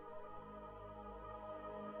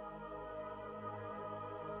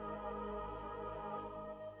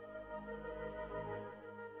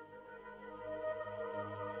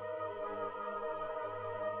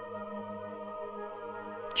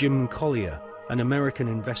 Jim Collier, an American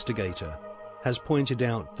investigator, has pointed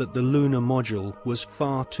out that the lunar module was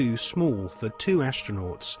far too small for two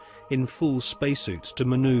astronauts in full spacesuits to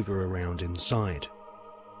maneuver around inside.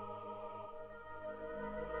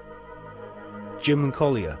 Jim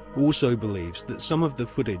Collier also believes that some of the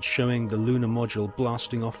footage showing the lunar module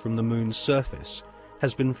blasting off from the moon's surface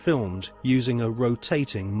has been filmed using a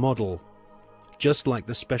rotating model, just like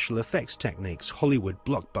the special effects techniques Hollywood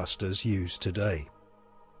blockbusters use today.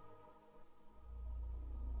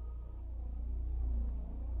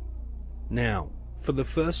 Now, for the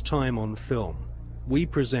first time on film, we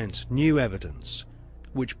present new evidence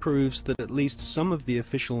which proves that at least some of the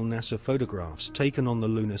official NASA photographs taken on the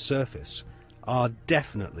lunar surface are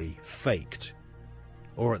definitely faked,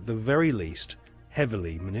 or at the very least,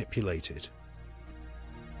 heavily manipulated.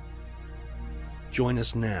 Join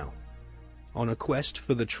us now on a quest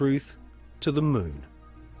for the truth to the moon.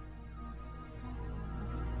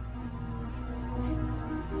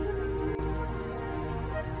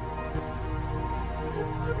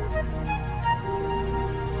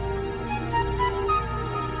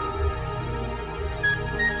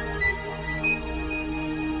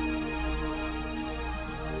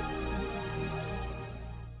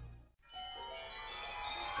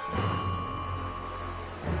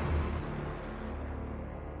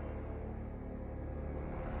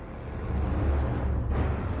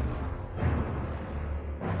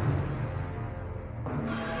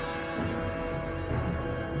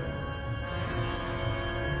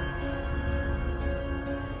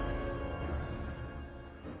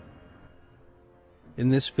 In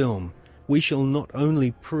this film, we shall not only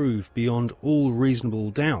prove beyond all reasonable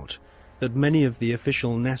doubt that many of the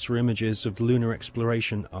official NASA images of lunar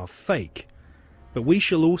exploration are fake, but we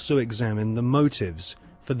shall also examine the motives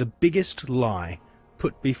for the biggest lie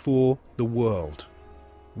put before the world.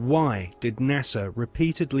 Why did NASA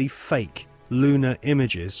repeatedly fake lunar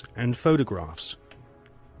images and photographs?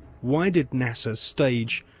 Why did NASA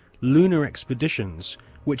stage lunar expeditions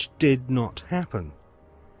which did not happen?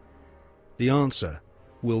 The answer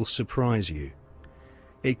will surprise you.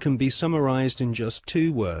 It can be summarized in just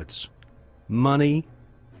two words: money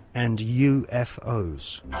and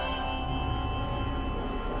UFOs.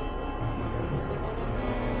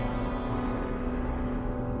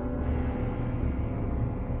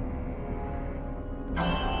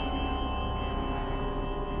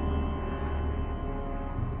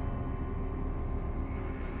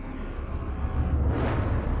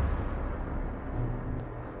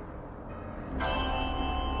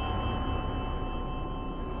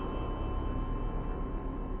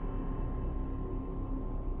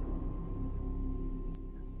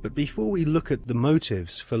 But before we look at the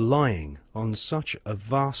motives for lying on such a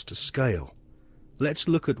vast scale, let's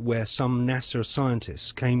look at where some NASA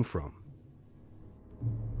scientists came from.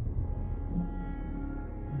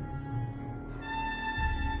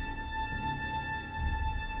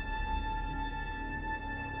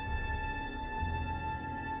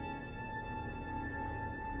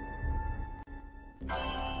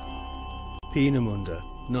 Peenemünde,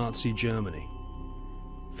 Nazi Germany.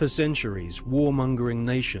 For centuries, warmongering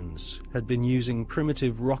nations had been using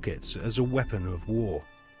primitive rockets as a weapon of war.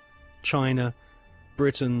 China,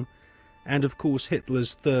 Britain, and of course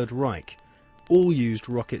Hitler's Third Reich all used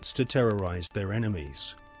rockets to terrorize their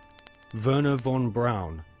enemies. Werner von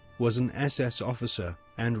Braun was an SS officer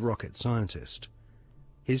and rocket scientist.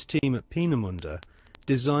 His team at Peenemünde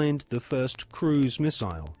designed the first cruise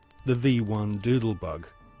missile, the V-1 Doodlebug.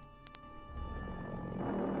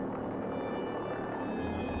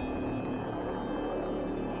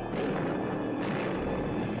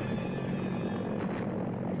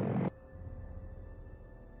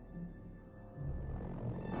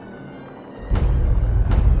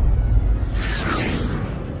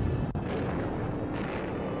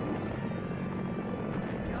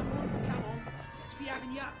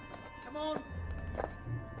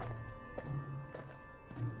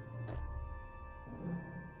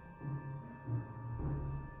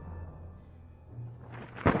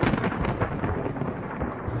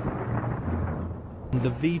 The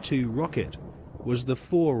V-2 rocket was the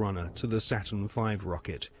forerunner to the Saturn V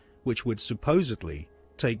rocket, which would supposedly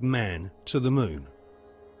take man to the moon.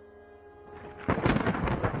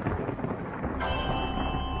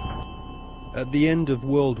 At the end of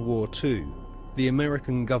World War II, the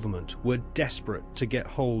American government were desperate to get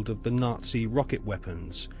hold of the Nazi rocket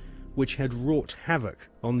weapons, which had wrought havoc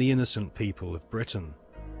on the innocent people of Britain.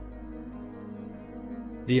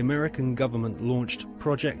 The American government launched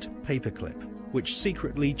Project Paperclip, which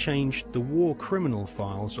secretly changed the war criminal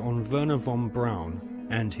files on Werner von Braun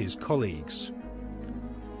and his colleagues.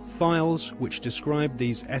 Files which described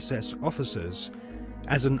these SS officers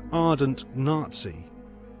as an ardent Nazi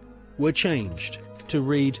were changed to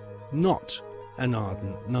read not an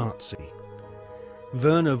ardent Nazi.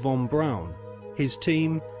 Werner von Braun, his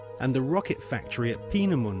team, and the rocket factory at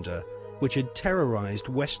Peenemünde, which had terrorized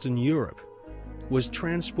Western Europe, was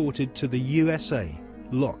transported to the USA,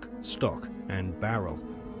 lock, stock, and barrel.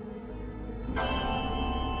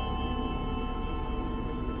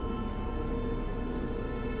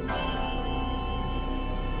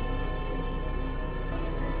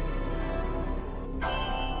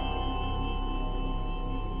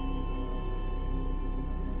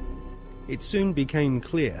 It soon became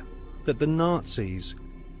clear that the Nazis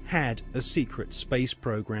had a secret space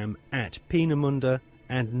program at Peenemünde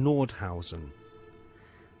and Nordhausen.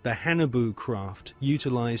 The Hannibal craft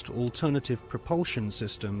utilized alternative propulsion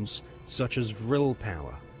systems such as vril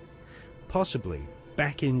power, possibly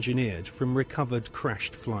back-engineered from recovered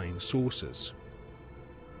crashed flying saucers.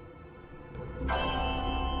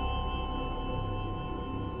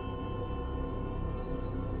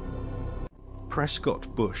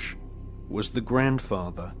 Prescott Bush was the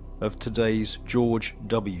grandfather of today's George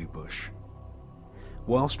W. Bush.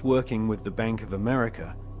 Whilst working with the Bank of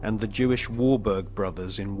America and the Jewish Warburg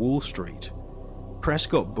brothers in Wall Street,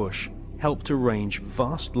 Prescott Bush helped arrange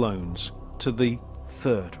vast loans to the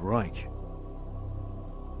Third Reich.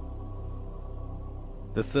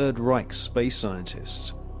 The Third Reich's space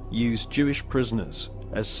scientists used Jewish prisoners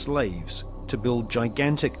as slaves to build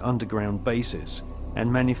gigantic underground bases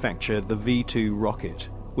and manufacture the V-2 rocket,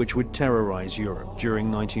 which would terrorize Europe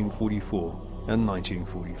during 1944 and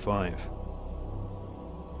 1945.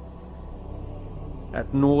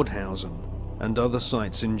 At Nordhausen and other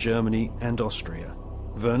sites in Germany and Austria,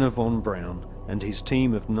 Werner von Braun and his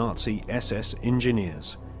team of Nazi SS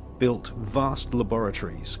engineers built vast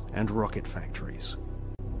laboratories and rocket factories.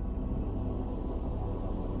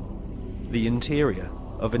 The interior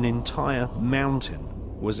of an entire mountain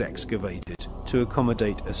was excavated to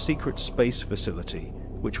accommodate a secret space facility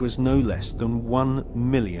which was no less than 1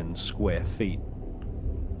 million square feet.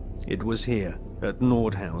 It was here, at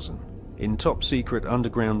Nordhausen, in top-secret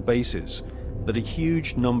underground bases, that a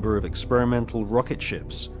huge number of experimental rocket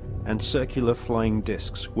ships and circular flying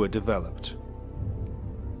discs were developed.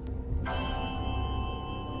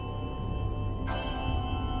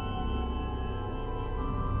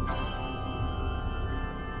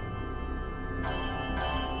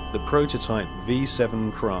 The prototype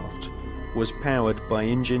V-7 craft was powered by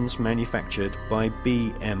engines manufactured by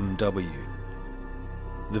BMW.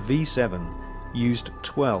 The V-7 used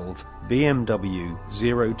 12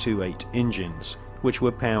 BMW 028 engines, which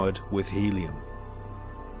were powered with helium.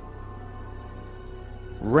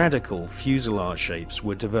 Radical fuselage shapes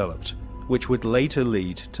were developed, which would later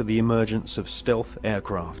lead to the emergence of stealth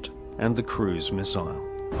aircraft and the cruise missile.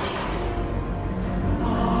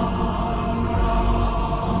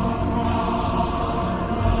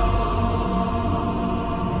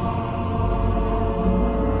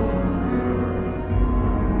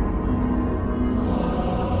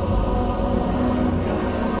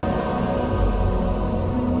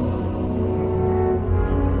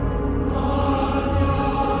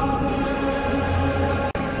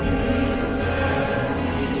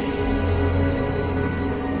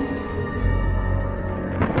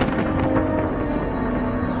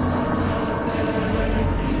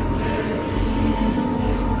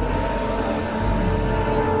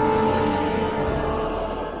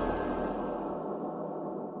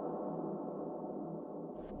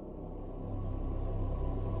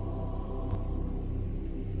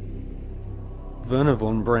 Werner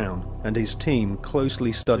von Braun and his team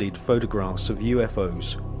closely studied photographs of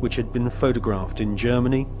UFOs which had been photographed in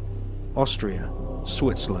Germany, Austria,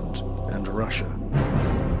 Switzerland, and Russia.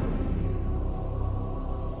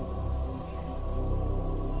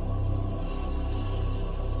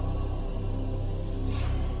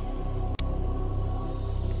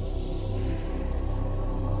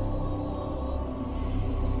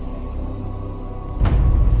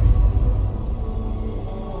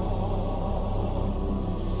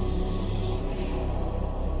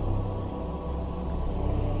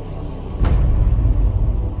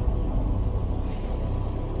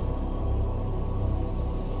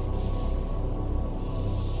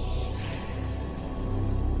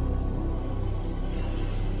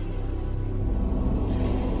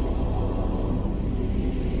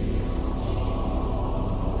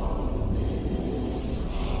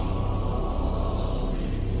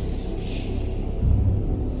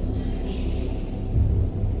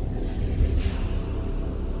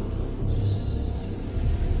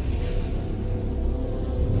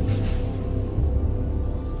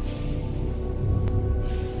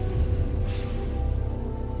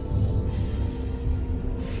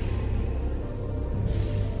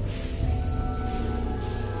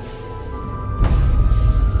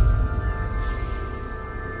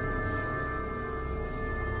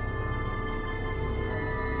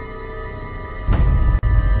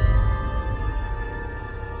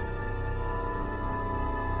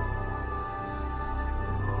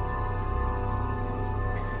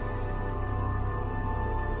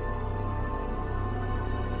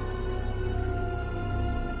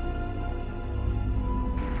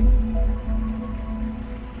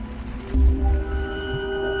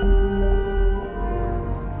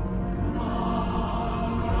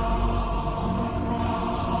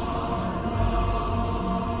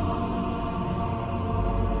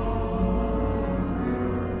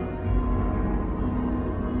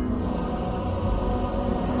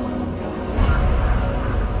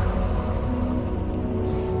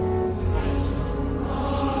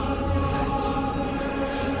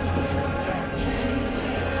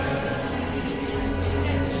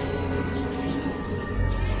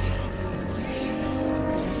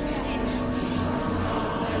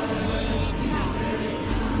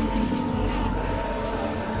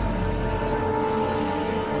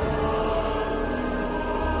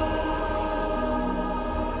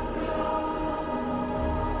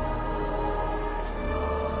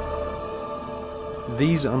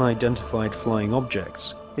 These unidentified flying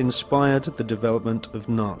objects inspired the development of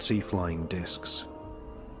Nazi flying discs.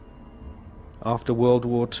 After World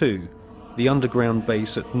War II, the underground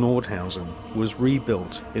base at Nordhausen was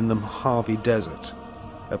rebuilt in the Mojave Desert,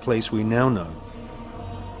 a place we now know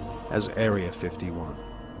as Area 51.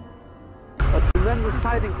 A tremendous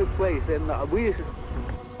sighting took place, and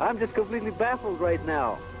I'm just completely baffled right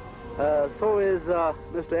now. So is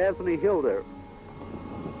Mr. Anthony Hilder.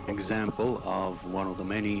 Example of one of the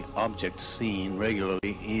many objects seen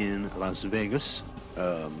regularly in Las Vegas.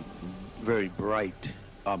 Very bright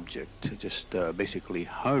object, just basically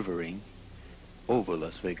hovering over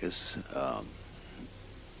Las Vegas,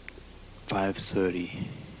 5:30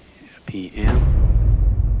 p.m.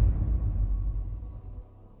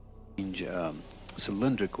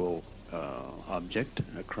 Cylindrical object,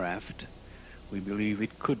 a craft. We believe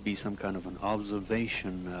it could be some kind of an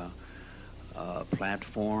observation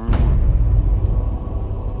platform.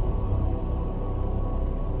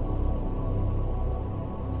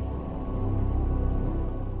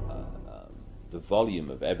 The volume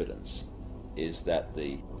of evidence is that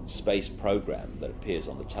the space program that appears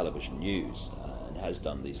on the television news and has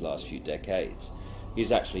done these last few decades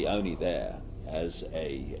is actually only there as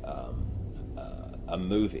a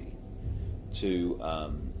movie to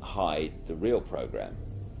hide the real program,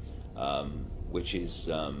 which is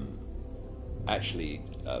actually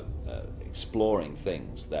exploring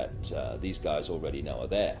things that these guys already know are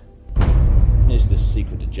there. There's this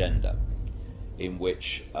secret agenda in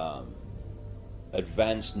which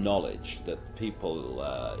advanced knowledge that people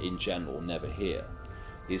in general never hear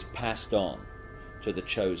is passed on to the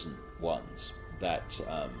chosen ones that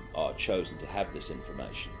are chosen to have this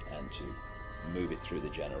information and to move it through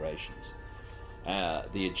the generations.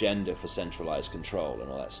 The agenda for centralized control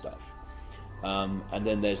and all that stuff. And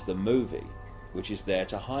then there's the movie, which is there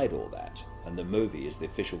to hide all that. And the movie is the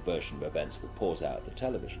official version of events that pours out of the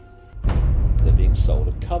television. They're being sold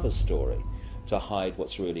a cover story to hide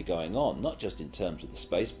what's really going on, not just in terms of the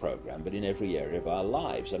space program, but in every area of our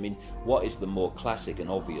lives. I mean, what is the more classic and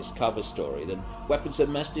obvious cover story than weapons of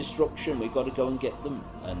mass destruction, we've got to go and get them?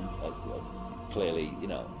 And clearly, you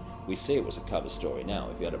know, We see it was a cover story now.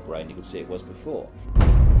 If you had a brain, you could see it was before.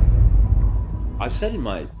 I've said in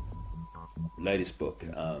my latest book,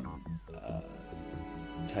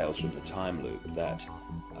 Tales from the Time Loop, that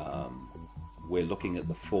we're looking at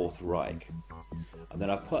the Fourth Reich. And then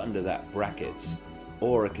I put under that brackets,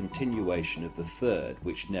 or a continuation of the Third,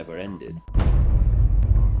 which never ended.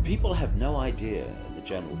 People have no idea, the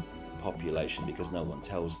general population, because no one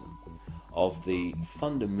tells them, of the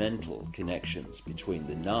fundamental connections between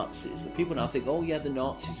the Nazis. The people now think, oh yeah, the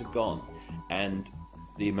Nazis have gone, and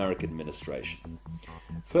the American administration.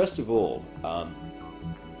 First of all,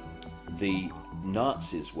 the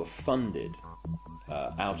Nazis were funded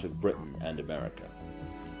out of Britain and America.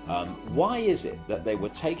 Why is it that they were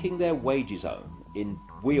taking their wages home in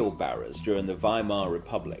wheelbarrows during the Weimar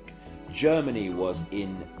Republic? Germany was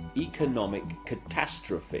in economic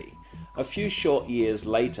catastrophe. A few short years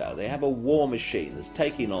later, they have a war machine that's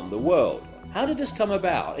taking on the world. How did this come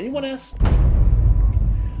about? Anyone else?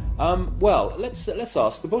 Well, let's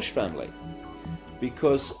ask the Bush family.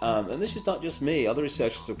 Because, and this is not just me, other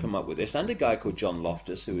researchers have come up with this, and a guy called John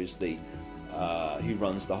Loftus, who is who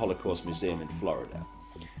runs the Holocaust Museum in Florida,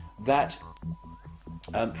 that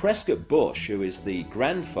Prescott Bush, who is the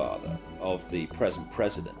grandfather of the present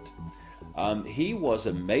president, he was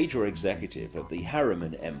a major executive of the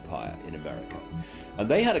Harriman Empire in America. And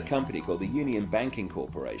they had a company called the Union Banking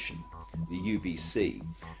Corporation, the UBC,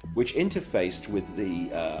 which interfaced with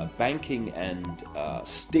the banking and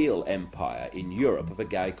steel empire in Europe of a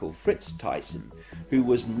guy called Fritz Thyssen, who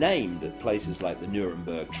was named at places like the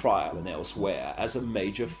Nuremberg trial and elsewhere as a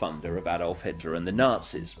major funder of Adolf Hitler and the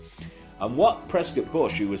Nazis. And what Prescott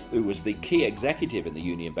Bush, who was the key executive in the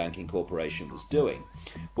Union Banking Corporation, was doing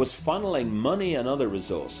was funneling money and other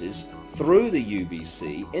resources through the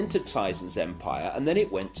UBC into Thyssen's empire, and then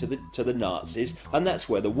it went to the Nazis, and that's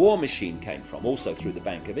where the war machine came from, also through the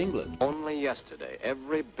Bank of England. Only yesterday,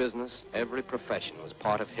 every business, every profession was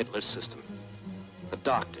part of Hitler's system. The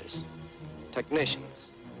doctors, technicians,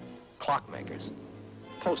 clockmakers,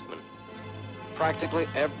 postmen. Practically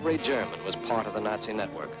every German was part of the Nazi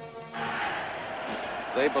network.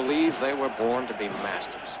 They believe they were born to be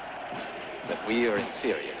masters, that we are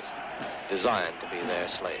inferiors, designed to be their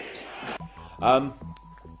slaves.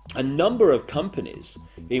 A number of companies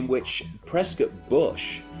in which Prescott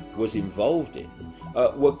Bush was involved in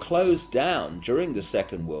were closed down during the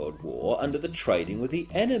Second World War under the Trading with the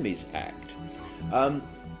Enemies Act.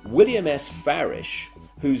 William S. Farish,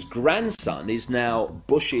 whose grandson is now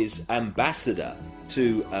Bush's ambassador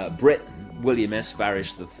to Britain, William S.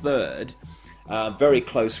 Farish III, very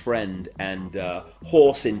close friend and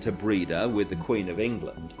horse interbreeder with the Queen of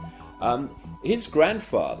England. His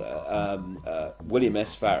grandfather, William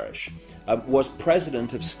S. Farish, was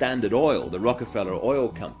president of Standard Oil, the Rockefeller Oil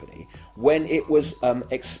Company, when it was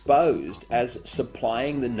exposed as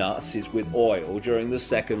supplying the Nazis with oil during the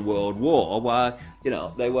Second World War, while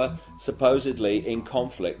they were supposedly in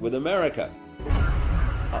conflict with America.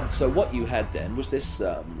 So what you had then was this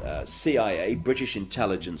CIA, British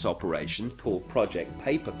intelligence operation called Project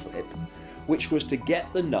Paperclip, which was to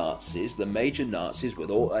get the Nazis, the major Nazis, with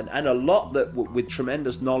all and a lot that with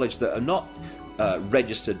tremendous knowledge that are not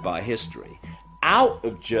registered by history, out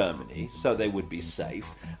of Germany so they would be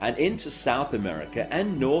safe, and into South America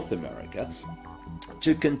and North America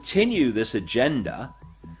to continue this agenda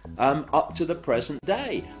up to the present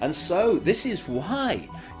day. And so this is why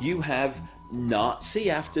you have Nazi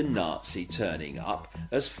after Nazi turning up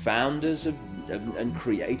as founders of and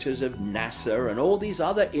creators of NASA and all these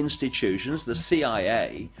other institutions, the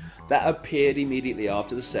CIA, that appeared immediately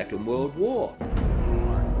after the Second World War.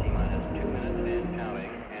 T-minus 2 minutes and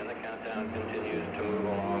counting, and the countdown continues to move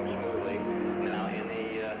along smoothly. Now in the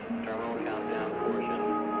terminal countdown portion,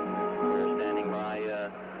 we're standing by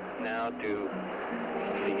now to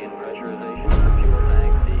begin pressurization of the fuel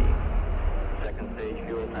tank. The second stage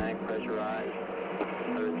fuel tank pressurized.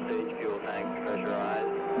 Third stage fuel tank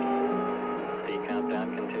pressurized. The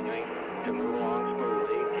countdown continuing to move along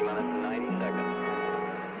smoothly. T-minus 90 seconds.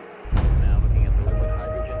 Now looking at the liquid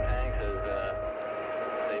hydrogen tanks as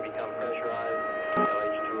they become pressurized.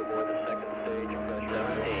 LH2 aboard the second stage of pressure.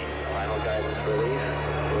 17. Final guidance release.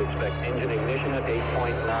 We'll expect engine ignition at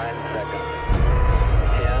 8.9 seconds.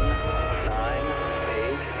 10, 9,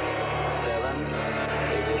 8, 7,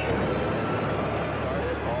 ignition.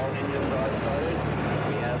 Started. All engines are started.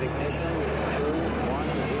 We have ignition. 2, 1,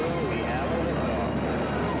 0. We have a liftoff.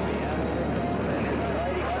 We have a liftoff. And it's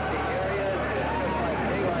lighting up the area. It looks like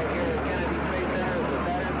daylight here at Kennedy Space Center as the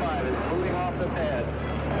Saturn V is booting off the pad.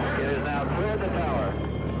 It is now cleared the tower.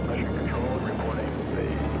 Mission control reporting the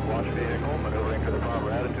launch vehicle maneuvering for the proper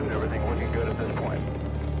attitude. Everything looking good at this point.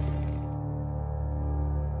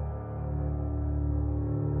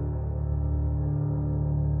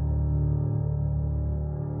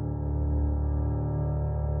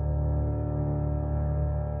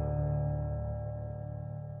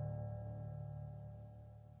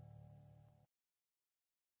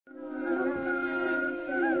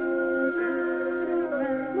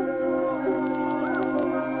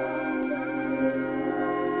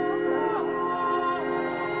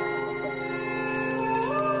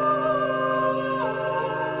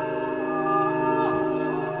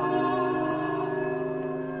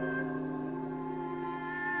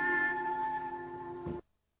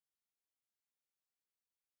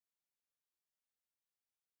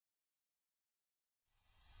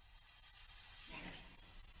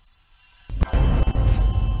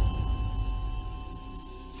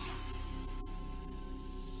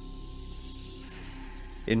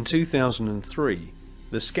 In 2003,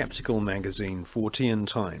 the skeptical magazine Fortean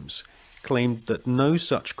Times claimed that no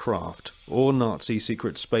such craft or Nazi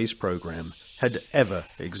secret space program had ever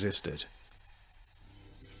existed.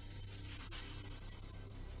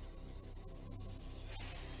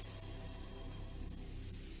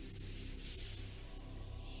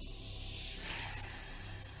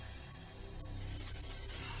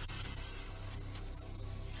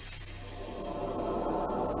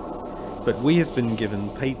 But we have been given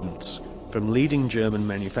patents from leading German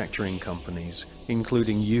manufacturing companies,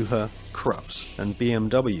 including UFO, Krups and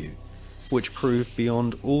BMW, which prove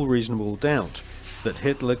beyond all reasonable doubt that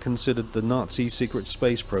Hitler considered the Nazi secret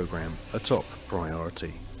space program a top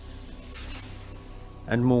priority.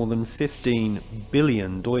 And more than 15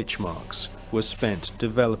 billion Deutschmarks were spent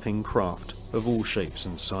developing craft of all shapes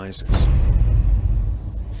and sizes.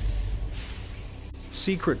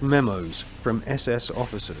 Secret memos from SS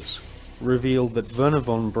officers revealed that Werner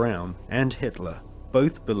von Braun and Hitler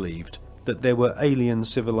both believed that there were alien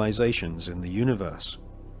civilizations in the universe,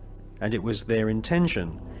 and it was their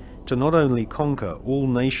intention to not only conquer all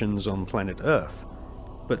nations on planet Earth,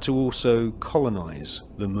 but to also colonize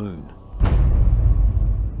the moon.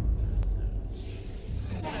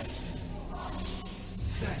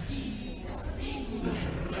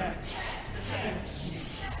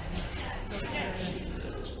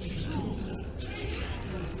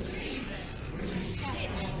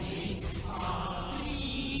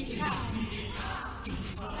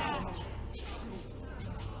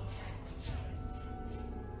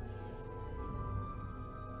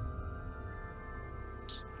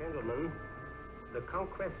 Gentlemen, the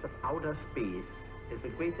conquest of outer space is the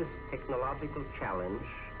greatest technological challenge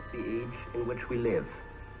of the age in which we live.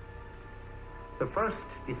 The first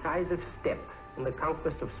decisive step in the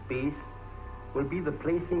conquest of space will be the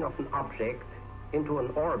placing of an object into an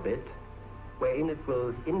orbit wherein it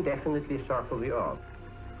will indefinitely circle the Earth.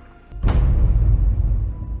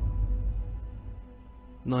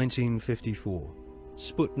 1954.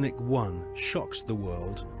 Sputnik 1 shocks the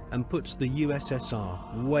world and puts the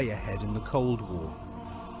USSR way ahead in the Cold War.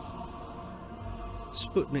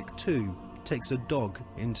 Sputnik 2 takes a dog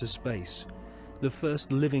into space, the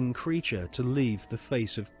first living creature to leave the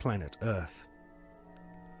face of planet Earth.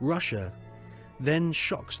 Russia then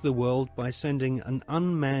shocks the world by sending an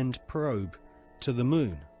unmanned probe to the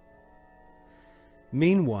moon.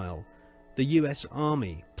 Meanwhile, the US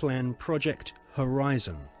Army plan Project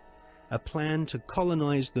Horizon, a plan to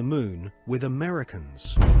colonize the moon with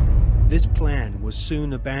Americans. This plan was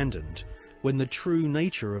soon abandoned when the true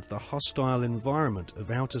nature of the hostile environment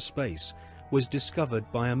of outer space was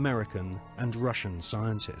discovered by American and Russian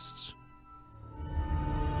scientists.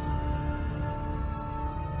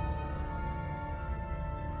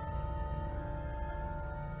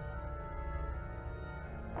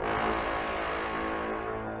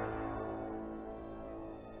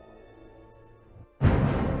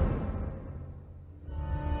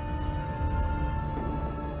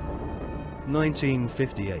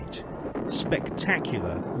 (1958).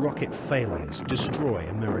 Spectacular rocket failures destroy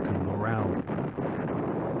American morale.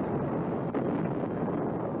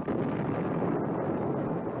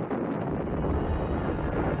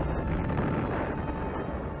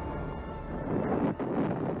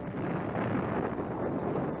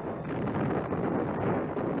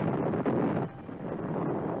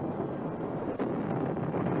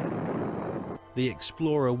 The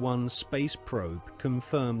Explorer 1 space probe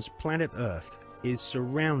confirms planet Earth is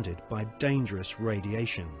surrounded by dangerous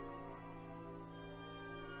radiation.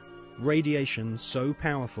 Radiation so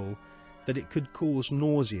powerful that it could cause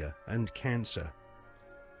nausea and cancer.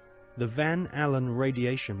 The Van Allen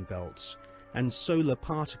radiation belts and solar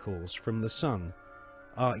particles from the sun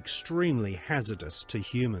are extremely hazardous to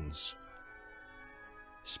humans.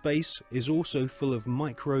 Space is also full of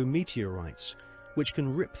micrometeorites which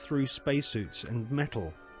can rip through spacesuits and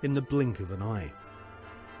metal in the blink of an eye.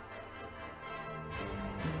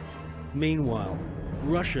 Meanwhile,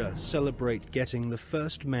 Russia celebrate getting the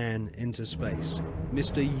first man into space,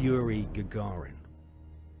 Mr. Yuri Gagarin.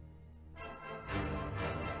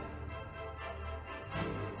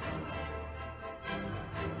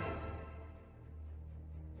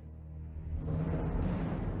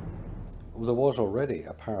 There was already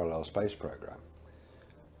a parallel space program,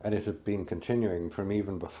 and it had been continuing from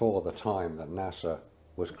even before the time that NASA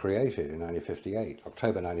was created in 1958.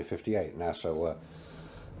 October 1958, NASA were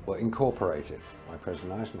incorporated by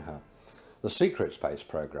President Eisenhower. The secret space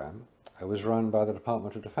program was run by the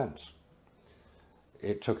Department of Defense.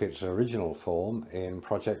 It took its original form in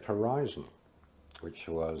Project Horizon, which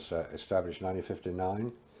was established in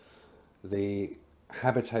 1959. The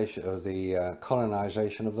habitation, or the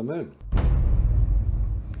colonization of the moon.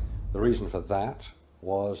 The reason for that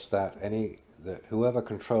was that whoever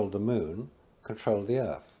controlled the moon controlled the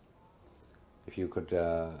Earth. If you could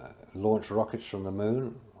launch rockets from the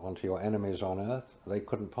moon onto your enemies on Earth, they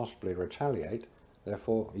couldn't possibly retaliate,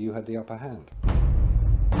 therefore you had the upper hand.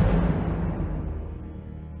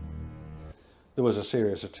 There was a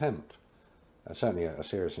serious attempt, certainly a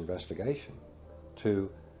serious investigation, to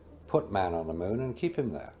put man on the moon and keep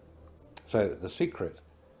him there. So the secret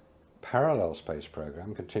parallel space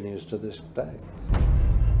program continues to this day.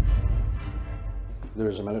 There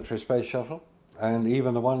is a military space shuttle, and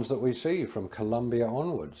even the ones that we see from Columbia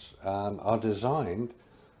onwards are designed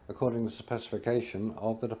according to the specification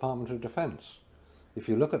of the Department of Defense. If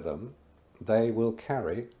you look at them, they will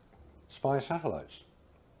carry spy satellites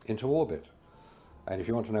into orbit. And if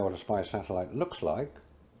you want to know what a spy satellite looks like,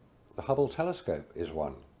 the Hubble telescope is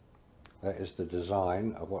one. That is the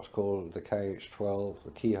design of what's called the KH-12,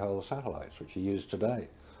 the keyhole satellites, which are used today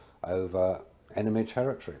over enemy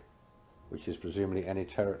territory, which is presumably any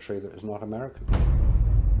territory that is not American.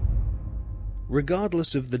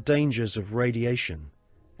 Regardless of the dangers of radiation,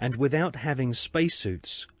 and without having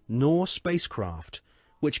spacesuits nor spacecraft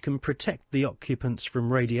which can protect the occupants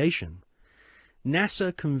from radiation,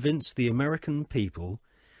 NASA convinced the American people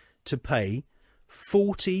to pay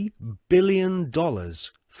 $40 billion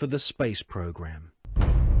for the space program.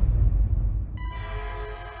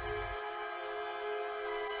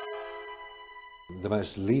 The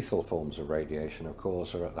most lethal forms of radiation, of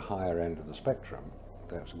course, are at the higher end of the spectrum.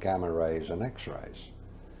 That's gamma rays and X-rays.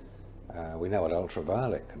 We know what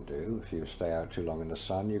ultraviolet can do. If you stay out too long in the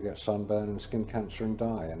sun, you get sunburn and skin cancer and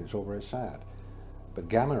die, and it's all very sad. But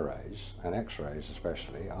gamma rays, and X-rays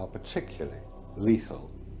especially, are particularly lethal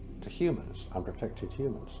to humans, unprotected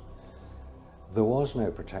humans. There was no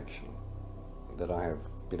protection that I have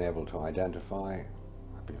been able to identify.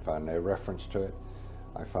 I've found no reference to it.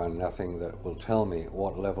 I found nothing that will tell me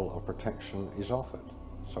what level of protection is offered,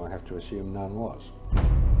 so I have to assume none was.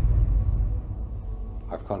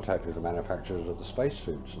 I've contacted the manufacturers of the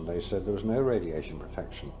spacesuits, and they said there was no radiation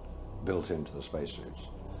protection built into the spacesuits,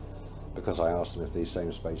 because I asked them if these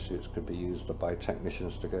same spacesuits could be used by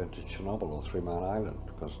technicians to go to Chernobyl or 3 Mile Island,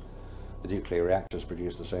 because the nuclear reactors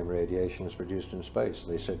produce the same radiation as produced in space.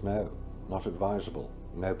 They said no, not advisable,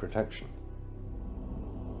 no protection.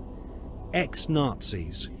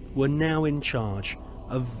 Ex-Nazis were now in charge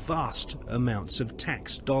of vast amounts of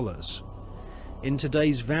tax dollars. In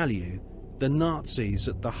today's value, the Nazis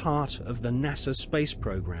at the heart of the NASA space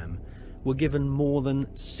program were given more than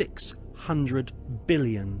 $600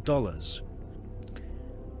 billion.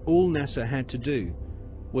 All NASA had to do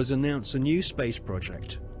was announce a new space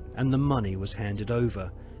project, and the money was handed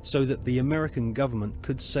over so that the American government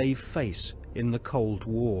could save face in the Cold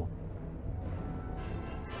War.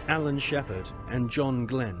 Alan Shepard and John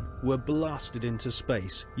Glenn were blasted into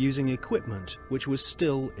space using equipment which was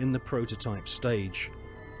still in the prototype stage.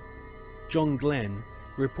 John Glenn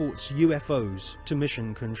reports UFOs to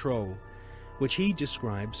Mission Control, which he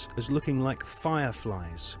describes as looking like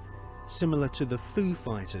fireflies, similar to the Foo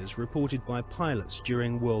Fighters reported by pilots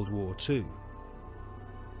during World War II.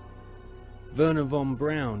 Werner von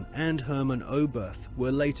Braun and Hermann Oberth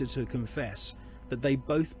were later to confess that they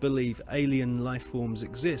both believe alien life forms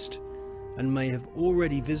exist and may have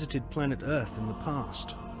already visited planet Earth in the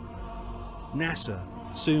past. NASA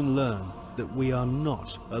soon learned that we are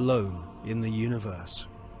not alone in the universe.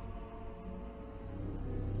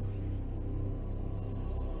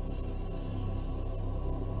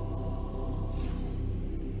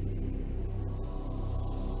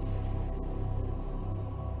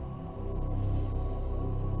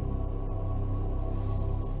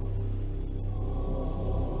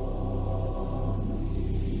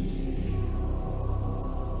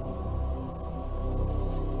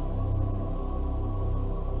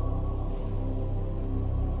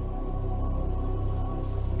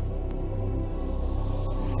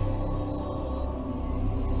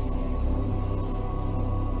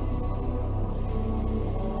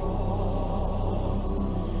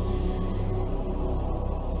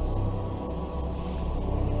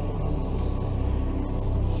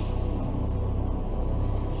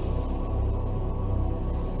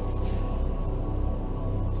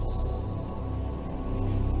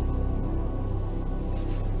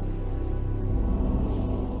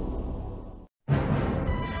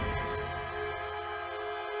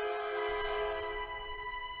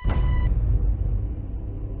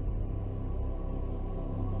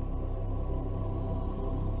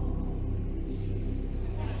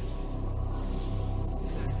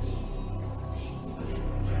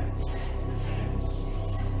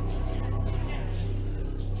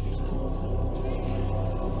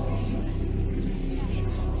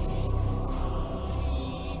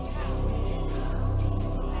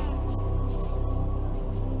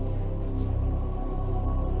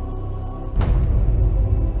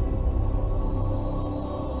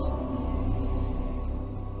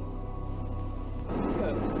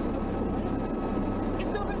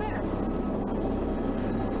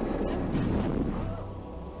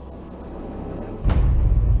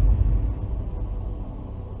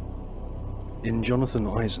 In Jonathan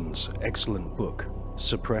Eisen's excellent book,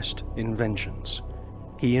 Suppressed Inventions,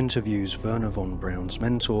 he interviews Wernher von Braun's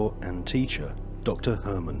mentor and teacher, Dr.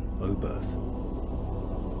 Hermann Oberth.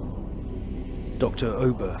 Dr.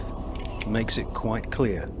 Oberth makes it quite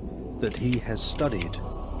clear that he has studied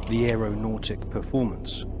the aeronautic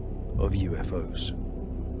performance of UFOs.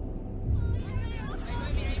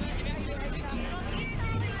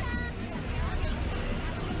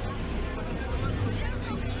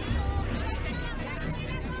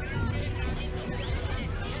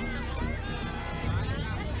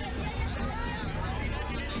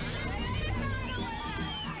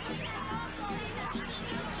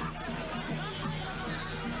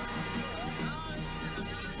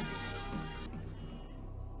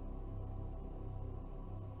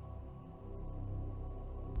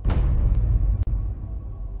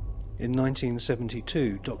 In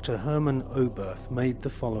 1972, Dr. Hermann Oberth made the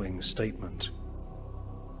following statement.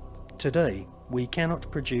 Today, we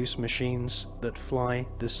cannot produce machines that fly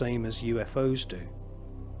the same as UFOs do.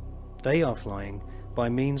 They are flying by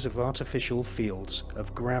means of artificial fields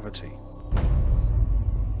of gravity.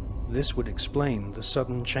 This would explain the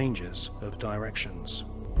sudden changes of directions.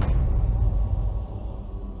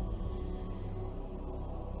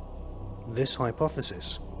 This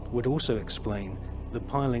hypothesis would also explain the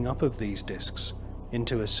piling up of these disks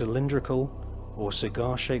into a cylindrical or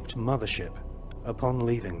cigar-shaped mothership upon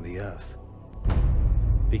leaving the Earth,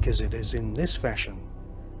 because it is in this fashion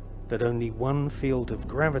that only one field of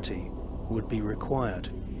gravity would be required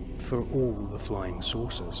for all the flying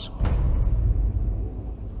saucers.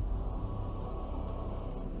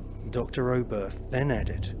 Dr. Oberth then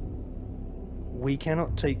added, "We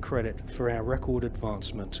cannot take credit for our record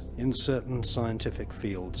advancement in certain scientific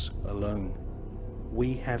fields alone.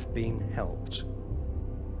 We have been helped,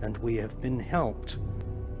 and we have been helped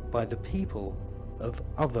by the people of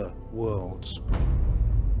other worlds